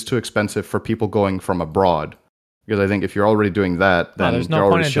 is this too expensive for people going from abroad? Because I think if you're already doing that, then there's no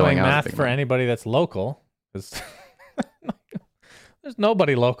point in doing math for anybody that's local. There's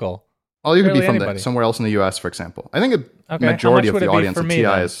nobody local. Well, you could be from somewhere else in the U.S., for example. I think a majority of the audience of TI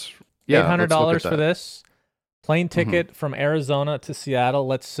is... Yeah, $800 for this. Plane ticket from Arizona to Seattle,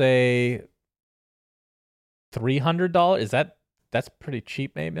 let's say $300. Is that's pretty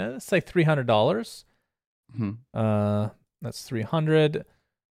cheap, maybe? Let's say $300. Mm-hmm. That's $300.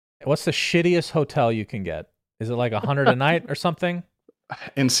 What's the shittiest hotel you can get? Is it like $100 a night or something?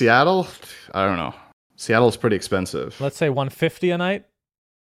 In Seattle? I don't know. Seattle's pretty expensive. Let's say $150 a night.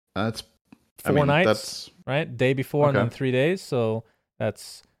 That's 4 nights, right? Day before and then 3 days. So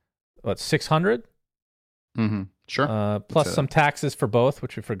that's what, $600? Mm-hmm. Sure. Plus some taxes for both,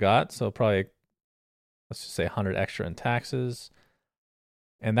 which we forgot. So probably, let's just say 100 extra in taxes.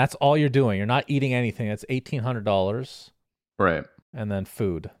 And that's all you're doing. You're not eating anything. That's $1,800. Right. And then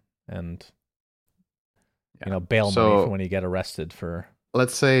food and bail money for when you get arrested for.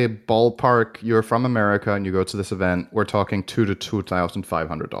 Let's say ballpark, you're from America and you go to this event. We're talking $2,000 to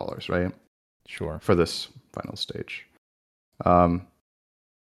 $2,500, right? Sure. For this final stage. That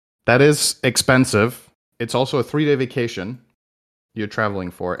is expensive. It's also a 3-day vacation you're traveling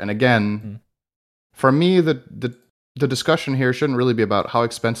for. And again, for me, the discussion here shouldn't really be about how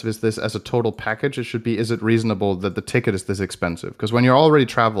expensive is this as a total package. It should be, is it reasonable that the ticket is this expensive? Because when you're already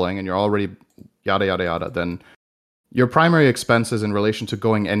traveling and you're already yada, yada, yada, then your primary expenses in relation to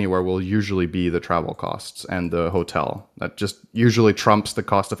going anywhere will usually be the travel costs and the hotel. That just usually trumps the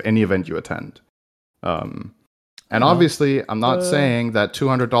cost of any event you attend. And obviously, I'm not saying that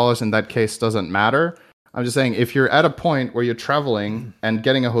 $200 in that case doesn't matter. I'm just saying if you're at a point where you're traveling and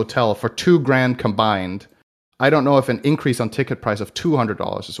getting a hotel for $2,000 combined, I don't know if an increase on ticket price of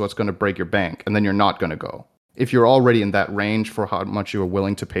 $200 is what's going to break your bank, and then you're not going to go. If you're already in that range for how much you are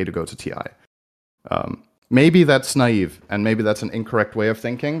willing to pay to go to TI. maybe that's naive, and maybe that's an incorrect way of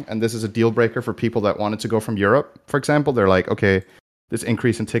thinking, and this is a deal breaker for people that wanted to go from Europe, for example. They're like, okay, this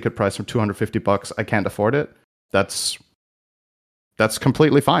increase in ticket price from $250, I can't afford it. That's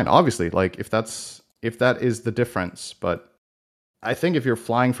completely fine, obviously. Like if that is the difference, but I think if you're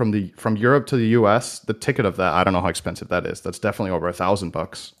flying from Europe to the US, the ticket of that, I don't know how expensive that is. That's definitely over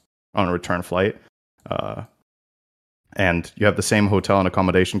 $1,000 on a return flight. And you have the same hotel and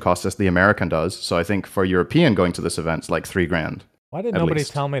accommodation cost as the American does. So I think for a European going to this event, it's like $3,000. Why did nobody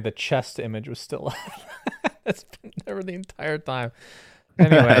tell me the chest image was still That's been there the entire time.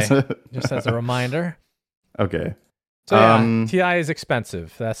 Anyway, just as a reminder. Okay. So yeah, TI is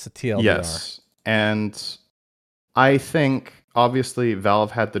expensive. That's the TLDR. Yes. And I think obviously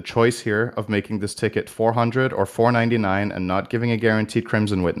Valve had the choice here of making this ticket $400 or $499 and not giving a guaranteed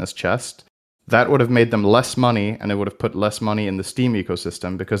Crimson Witness chest. That would have made them less money, and it would have put less money in the Steam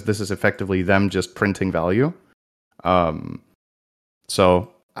ecosystem, because this is effectively them just printing value.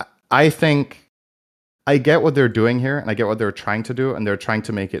 So I think I get what they're doing here, and I get what they're trying to do, and they're trying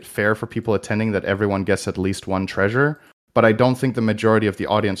to make it fair for people attending that everyone gets at least one treasure. But I don't think the majority of the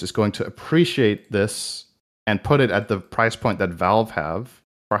audience is going to appreciate this and put it at the price point that Valve have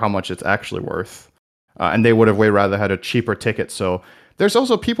for how much it's actually worth. And they would have way rather had a cheaper ticket. So there's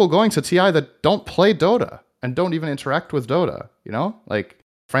also people going to TI that don't play Dota and don't even interact with Dota, you know? Like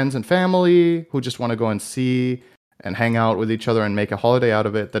friends and family who just want to go and see and hang out with each other and make a holiday out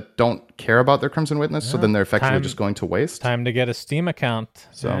of it, that don't care about their Crimson Witness. Yeah. So then they're effectively just going to waste. Time to get a Steam account.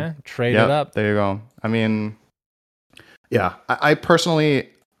 So trade it up. There you go. I mean, yeah, I personally,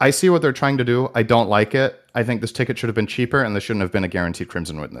 I see what they're trying to do. I don't like it. I think this ticket should have been cheaper, and there shouldn't have been a guaranteed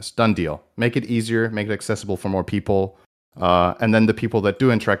Crimson Witness. Done deal. Make it easier, make it accessible for more people. And then the people that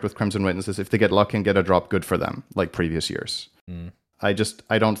do interact with Crimson Witnesses, if they get lucky and get a drop, good for them, like previous years. I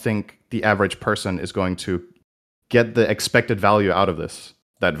don't think the average person is going to get the expected value out of this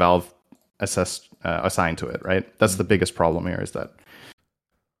that Valve assigned to it, right? That's the biggest problem here, is that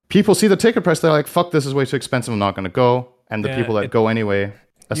people see the ticket price, they're like, fuck, this is way too expensive, I'm not going to go. And the people that go anyway,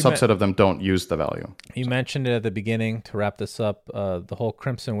 a subset of them don't use the value. You mentioned it at the beginning, to wrap this up, the whole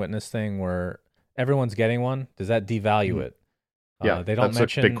Crimson Witness thing where everyone's getting one. Does that devalue it? Yeah, they don't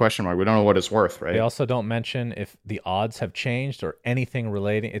mention, a big question mark. We don't know what it's worth, right? They also don't mention if the odds have changed or anything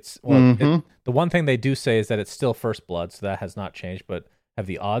relating. The one thing they do say is that it's still First Blood, so that has not changed. But have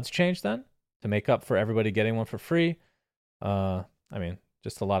the odds changed then to make up for everybody getting one for free? I mean,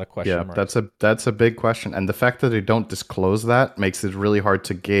 just a lot of question marks. That's a big question, and the fact that they don't disclose that makes it really hard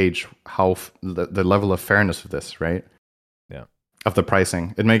to gauge how the level of fairness of this, right? Yeah. Of the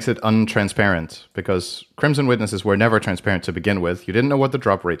pricing. It makes it untransparent, because Crimson Witnesses were never transparent to begin with. You didn't know what the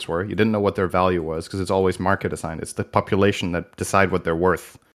drop rates were. You didn't know what their value was, because it's always market assigned. It's the population that decide what they're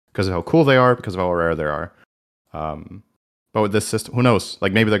worth because of how cool they are, because of how rare they are. But with this system, who knows?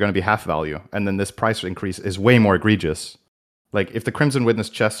 Like, maybe they're going to be half value, and then this price increase is way more egregious. Like, if the Crimson Witness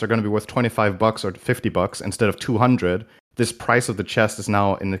chests are going to be worth $25 or $50 instead of $200, this price of the chest is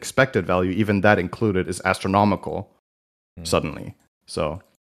now an expected value. Even that included is astronomical. Suddenly. So,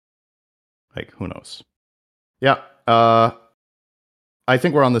 like, who knows? Yeah. I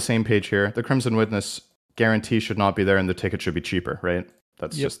think we're on the same page here. The Crimson Witness guarantee should not be there, and the ticket should be cheaper, right?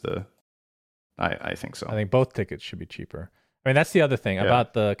 That's just the... I think so. I think both tickets should be cheaper. I mean, that's the other thing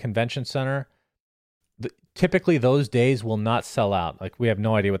about the convention center. Typically, those days will not sell out. Like, we have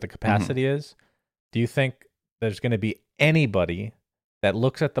no idea what the capacity is. Do you think there's going to be anybody that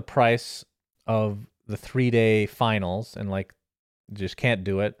looks at the price of the 3-day finals and like just can't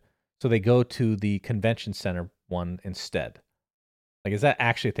do it, so they go to the convention center one instead? Like, is that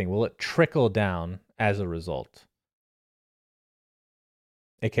actually a thing? Will it trickle down as a result?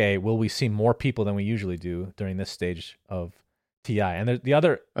 AKA, will we see more people than we usually do during this stage of TI? And the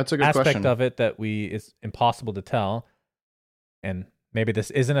other aspect of it that is impossible to tell, and maybe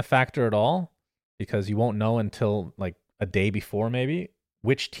this isn't a factor at all, because you won't know until like a day before maybe,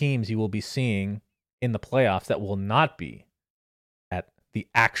 which teams you will be seeing in the playoffs that will not be at the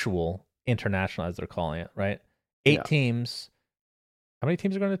actual international, as they're calling it, right? 8 teams. How many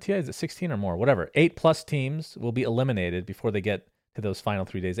teams are going to TI? Is it 16 or more? Whatever. 8+ teams will be eliminated before they get to those final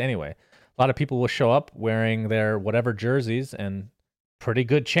 3 days anyway. A lot of people will show up wearing their whatever jerseys, and pretty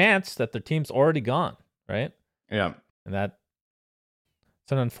good chance that their team's already gone, right? Yeah. And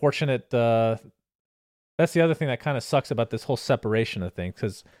it's an unfortunate... that's the other thing that kind of sucks about this whole separation of things,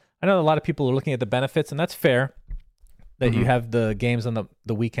 because I know a lot of people are looking at the benefits, and that's fair that you have the games on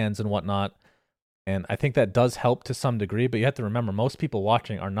the weekends and whatnot. And I think that does help to some degree, but you have to remember, most people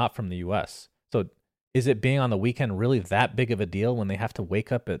watching are not from the US. So is it being on the weekend really that big of a deal when they have to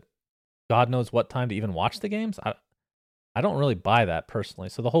wake up at God knows what time to even watch the games. I don't really buy that personally.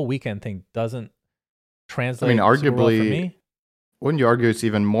 So the whole weekend thing doesn't translate super well for arguably, me. wouldn't you argue it's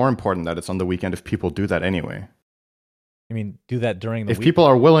even more important that it's on the weekend if people do that anyway? I mean, do that during the If week. people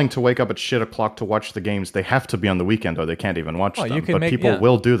are willing to wake up at shit o'clock to watch the games, they have to be on the weekend or they can't even watch Well, them. you can But make- people yeah.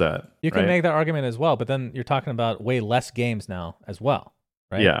 will do that. You can right? make that argument as well, but then you're talking about way less games now as well,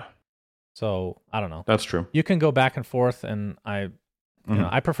 right? Yeah, So I don't know. that's true. You can go back and forth, and I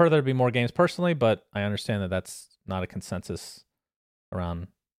prefer there to be more games personally, but I understand that that's not a consensus around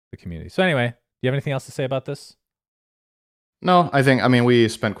the community. So anyway, do you have anything else to say about this? No, I mean, we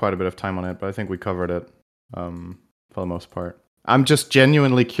spent quite a bit of time on it, but I think we covered it for the most part. I'm just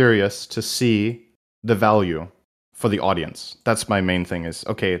genuinely curious to see the value for the audience. That's my main thing is,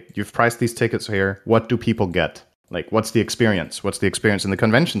 okay, you've priced these tickets here. What do people get? Like, what's the experience? What's the experience in the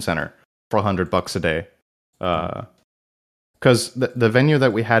convention center for $100 a day? Because the venue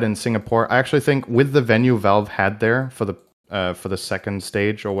that we had in Singapore, I actually think with the venue Valve had there for the second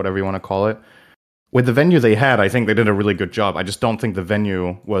stage or whatever you want to call it, with the venue they had, I think they did a really good job. I just don't think the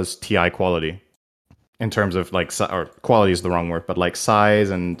venue was TI quality in terms of like, or quality is the wrong word, but like size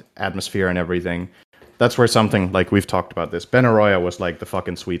and atmosphere and everything. That's where something like we've talked about this. Benaroya was like the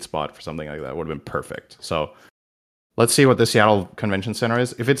fucking sweet spot for something like that. It would have been perfect. So let's see what the Seattle Convention Center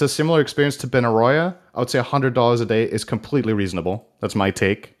is. If it's a similar experience to Benaroya, I would say $100 a day is completely reasonable. That's my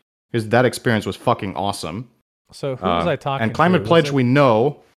take. Because that experience was fucking awesome. So who was I talking to? And Climate Was Pledge, it- we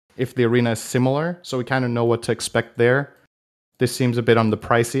know if the arena is similar, so we kind of know what to expect there. This seems a bit on the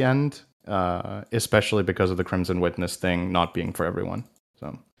pricey end, especially because of the Crimson Witness thing not being for everyone.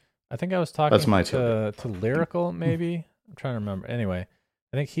 So I think I was talking That's my to Lyrical, maybe. I'm trying to remember. Anyway,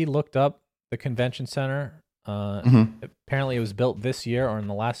 I think he looked up the convention center. Apparently, it was built this year or in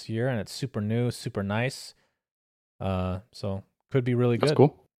the last year, and it's super new, super nice. So could be really good. that's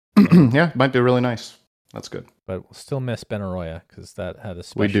cool. Yeah, might be really nice. That's good. But we'll still miss Benaroya because that had a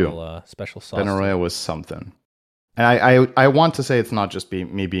We do. special special sauce. to Benaroya it. was something. And I want to say it's not just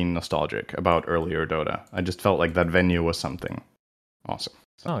me being nostalgic about earlier Dota. I just felt like that venue was something awesome.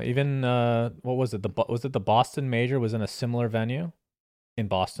 Oh, even what was it? Was it the Boston Major was in a similar venue in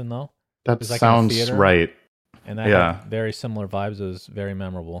Boston though? That It was like in a sounds theater. right. And that Yeah. had very similar vibes. It was very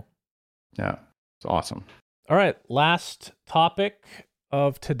memorable. Yeah, it's awesome. All right, last topic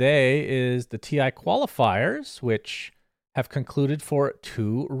of today is the TI qualifiers, which have concluded for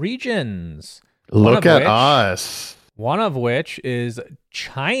 2 regions. Look of at which- us. One of which is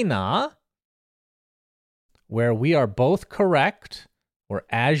China, where we are both correct. Or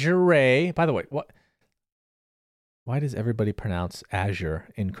Azure. By the way, why does everybody pronounce Azure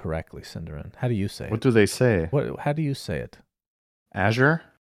incorrectly, Cinderin? How do you say What it? do they say? How do you say it? Azure?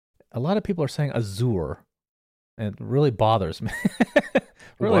 A lot of people are saying Azure, and it really bothers me.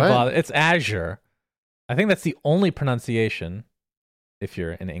 What? It's Azure. I think that's the only pronunciation, if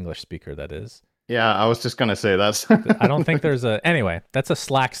you're an English speaker, that is. Yeah, I was just gonna say that's. I don't think there's a. Anyway, that's a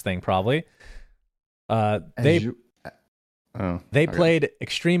Slacks thing, probably. They okay. played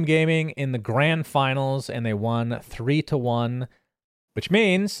Extreme Gaming in the grand finals, and they won 3-1, which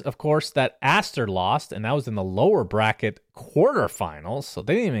means, of course, that Aster lost, and that was in the lower bracket quarterfinals, so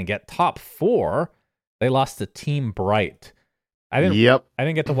they didn't even get top 4. They lost to Team Bright. I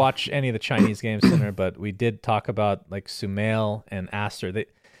didn't get to watch any of the Chinese games center, but we did talk about like Sumail and Aster. They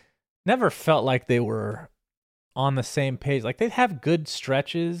never felt like they were on the same page. Like they'd have good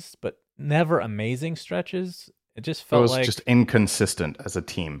stretches, but never amazing stretches. It just It felt was like just inconsistent as a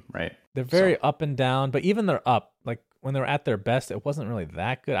team, right? they're very up and down, but even they're up, like when they were at their best, it wasn't really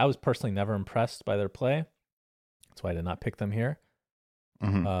that good. I was personally never impressed by their play. That's why I did not pick them here.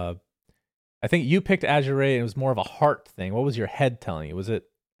 Mhm. I think you picked Azure. It was more of a heart thing. What was your head telling you? Was it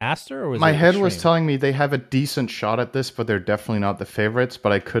Aster or was My it head was Extreme? telling me they have a decent shot at this, but they're definitely not the favorites.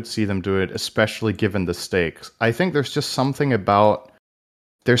 But I could see them do it, especially given the stakes. I think there's just something about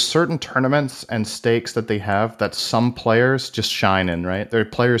there's certain tournaments and stakes that they have that some players just shine in, right? There are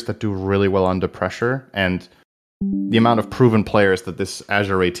players that do really well under pressure, and the amount of proven players that this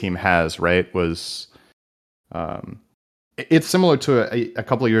Azure team has, right, was it's similar to a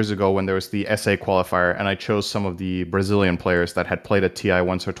couple of years ago when there was the SA qualifier, and I chose some of the Brazilian players that had played at TI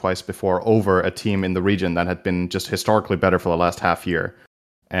once or twice before over a team in the region that had been just historically better for the last half year.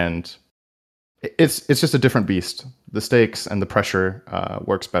 And it's just a different beast. The stakes and the pressure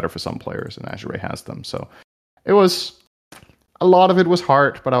works better for some players, and Azure has them. So it was a lot of it was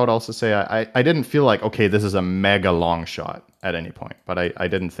hard, but I would also say I didn't feel like, okay, this is a mega long shot at any point, but I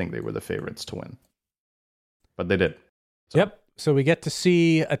didn't think they were the favorites to win. But they did. So. Yep. So we get to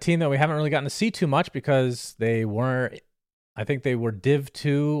see a team that we haven't really gotten to see too much because they weren't. I think they were Div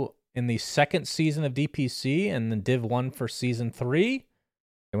 2 in the second season of DPC and then Div 1 for Season 3.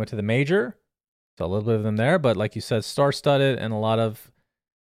 They went to the Major. So a little bit of them there, but like you said, star-studded and a lot of,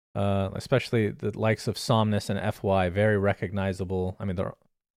 especially the likes of Somnus and FY, very recognizable. I mean,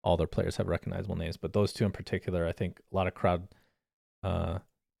 all their players have recognizable names, but those two in particular, I think a lot of crowd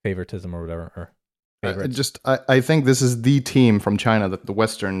favoritism or whatever. Or I think this is the team from China that the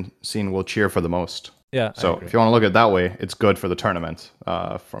Western scene will cheer for the most. Yeah. So if you want to look at it that way, it's good for the tournament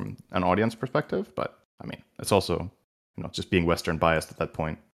from an audience perspective. But I mean, it's also just being Western biased at that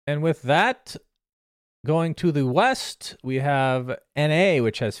point. And with that, going to the West, we have NA,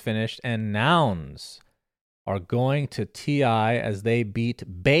 which has finished, and Nouns are going to TI as they beat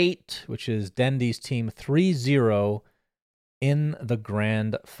Bait, which is Dendy's team, 3-0 in the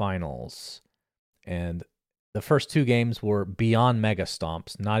grand finals. And the first two games were beyond mega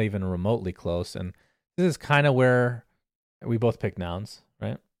stomps, not even remotely close. And this is kind of where we both picked Nouns,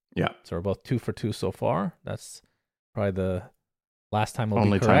 right? Yeah. So we're both 2 for 2 so far. That's probably the last time we'll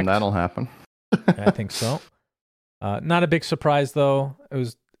Only be correct. time that'll happen. I think so. Not a big surprise, though. It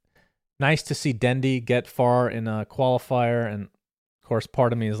was nice to see Dendy get far in a qualifier. And, of course,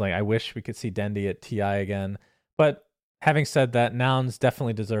 part of me is like, I wish we could see Dendy at TI again. But having said that, Nouns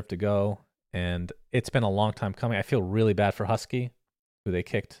definitely deserve to go. And it's been a long time coming. I feel really bad for Husky, who they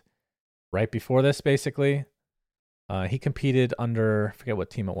kicked right before this, basically. He competed under, I forget what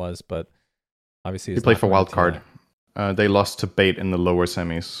team it was, but obviously he played for Wildcard. They lost to Bait in the lower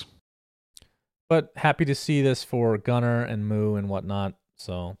semis. But happy to see this for Gunnar and Moo and whatnot.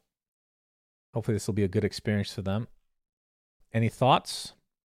 So hopefully this will be a good experience for them. Any thoughts?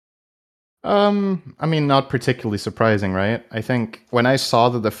 I mean, not particularly surprising, right? I think when I saw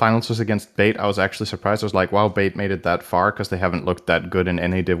that the finals was against Bait, I was actually surprised. I was like, wow, Bait made it that far because they haven't looked that good in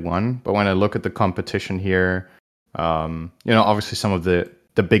NA Div 1. But when I look at the competition here, obviously some of the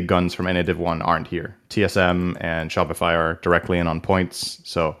big guns from NA Div 1 aren't here. TSM and Shopify are directly in on points.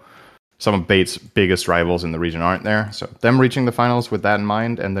 So some of Bait's biggest rivals in the region aren't there. So them reaching the finals with that in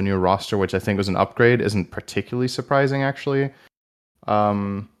mind and the new roster, which I think was an upgrade, isn't particularly surprising, actually.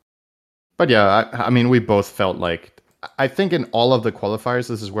 But yeah, I mean, we both felt like, I think in all of the qualifiers,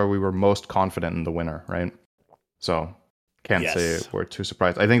 this is where we were most confident in the winner, right? So can't say we're too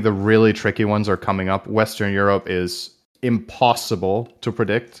surprised. I think the really tricky ones are coming up. Western Europe is impossible to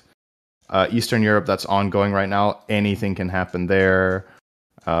predict. Eastern Europe, that's ongoing right now. Anything can happen there.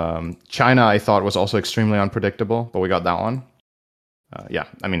 China, I thought, was also extremely unpredictable, but we got that one. Yeah,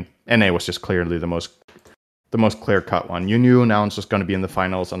 I mean, NA was just clearly the most clear-cut one. You knew Nouns was going to be in the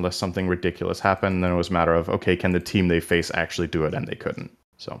finals unless something ridiculous happened. And then it was a matter of, okay, can the team they face actually do it? And they couldn't.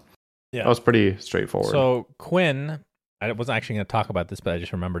 So that was pretty straightforward. So Quinn, I wasn't actually going to talk about this, but I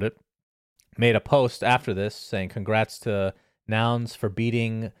just remembered it, made a post after this saying congrats to Nouns for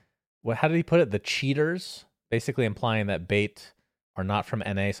beating, how did he put it? The cheaters, basically implying that Bait are not from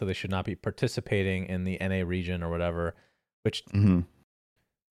NA, so they should not be participating in the NA region or whatever, which... Mm-hmm.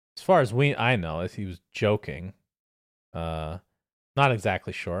 As far as I know, he was joking. Not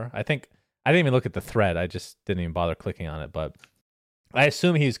exactly sure. I didn't even look at the thread. I just didn't even bother clicking on it. But I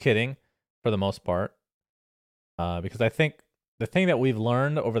assume he was kidding for the most part. Because I think the thing that we've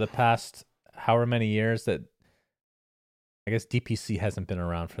learned over the past however many years that I guess DPC hasn't been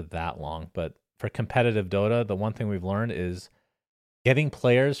around for that long, but for competitive Dota, the one thing we've learned is getting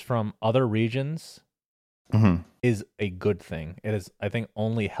players from other regions is a good thing. It is, I think,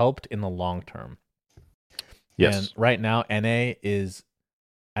 only helped in the long term. Yes. And right now, NA is,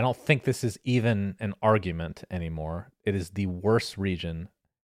 I don't think this is even an argument anymore. It is the worst region,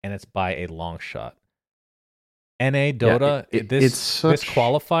 and it's by a long shot. NA Dota, this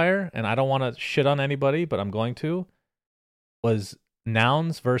qualifier, and I don't want to shit on anybody, but I'm going to, was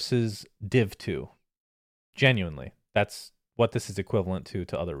Nouns versus Div 2. Genuinely. That's what this is equivalent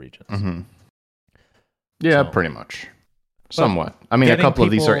to other regions. Mm-hmm. Yeah, pretty much. Somewhat. I mean, a couple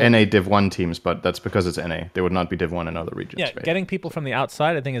of these are NA Div 1 teams, but that's because it's NA. They would not be Div 1 in other regions. Yeah, right? Getting people from the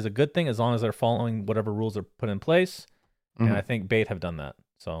outside, I think, is a good thing as long as they're following whatever rules are put in place. Mm-hmm. And I think Bait have done that.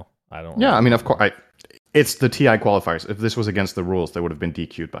 So I don't. Yeah, I mean, of course, it's the TI qualifiers. If this was against the rules, they would have been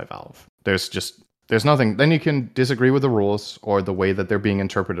DQ'd by Valve. There's nothing. Then you can disagree with the rules or the way that they're being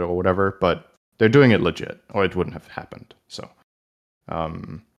interpreted or whatever, but they're doing it legit, or it wouldn't have happened. So,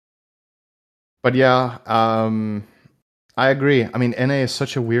 but yeah, I agree. I mean, NA is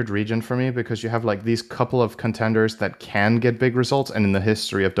such a weird region for me because you have like these couple of contenders that can get big results, and in the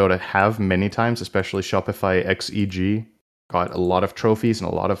history of Dota have many times, especially Shopify XEG, got a lot of trophies and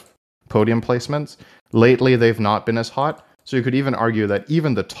a lot of podium placements. Lately, they've not been as hot, so you could even argue that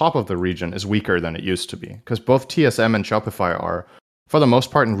even the top of the region is weaker than it used to be, because both TSM and Shopify are for the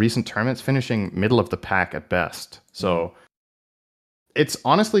most part in recent tournaments, finishing middle of the pack at best. So it's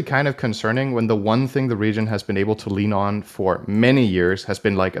honestly kind of concerning when the one thing the region has been able to lean on for many years has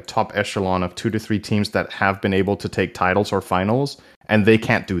been like a top echelon of 2 to 3 teams that have been able to take titles or finals, and they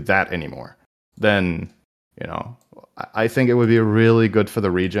can't do that anymore. Then, I think it would be really good for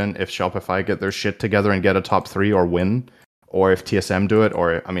the region if Shopify get their shit together and get a top 3 or win, or if TSM do it,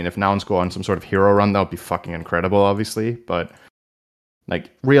 or if Nouns go on some sort of hero run, that would be fucking incredible, obviously. But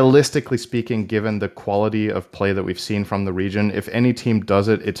like realistically speaking, given the quality of play that we've seen from the region, if any team does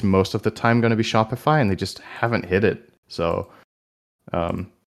it, it's most of the time going to be Shopify, and they just haven't hit it. So,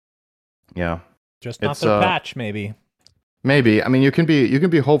 yeah, just not their patch, maybe. Maybe. I mean, you can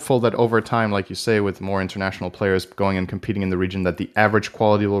be hopeful that over time, like you say, with more international players going and competing in the region, that the average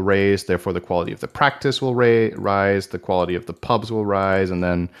quality will raise. Therefore, the quality of the practice will rise, the quality of the pubs will rise, and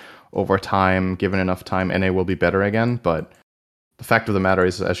then over time, given enough time, NA will be better again. But the fact of the matter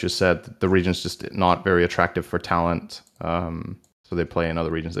is, as you said, the region's just not very attractive for talent. So they play in other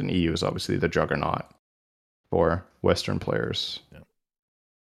regions, and EU is obviously the juggernaut for Western players. Yeah.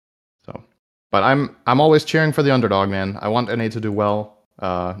 So, but I'm always cheering for the underdog, man. I want NA to do well,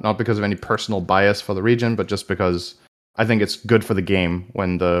 not because of any personal bias for the region, but just because I think it's good for the game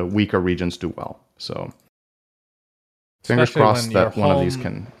when the weaker regions do well. So, fingers crossed that one of these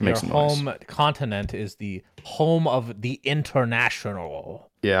can make some noise. Your home continent is the home of the international.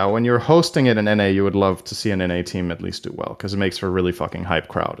 Yeah, when you're hosting it in NA, you would love to see an NA team at least do well, because it makes for a really fucking hype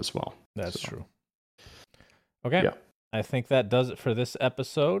crowd as well. That's true. Okay. Yeah. I think that does it for this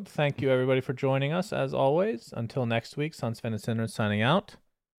episode. Thank you, everybody, for joining us, as always. Until next week, Sunsfan and Cinder signing out.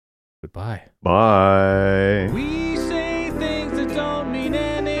 Goodbye. Bye. We say things that don't mean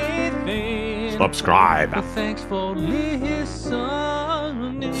anything. Subscribe. But thanks for listening.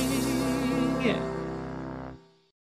 Yeah.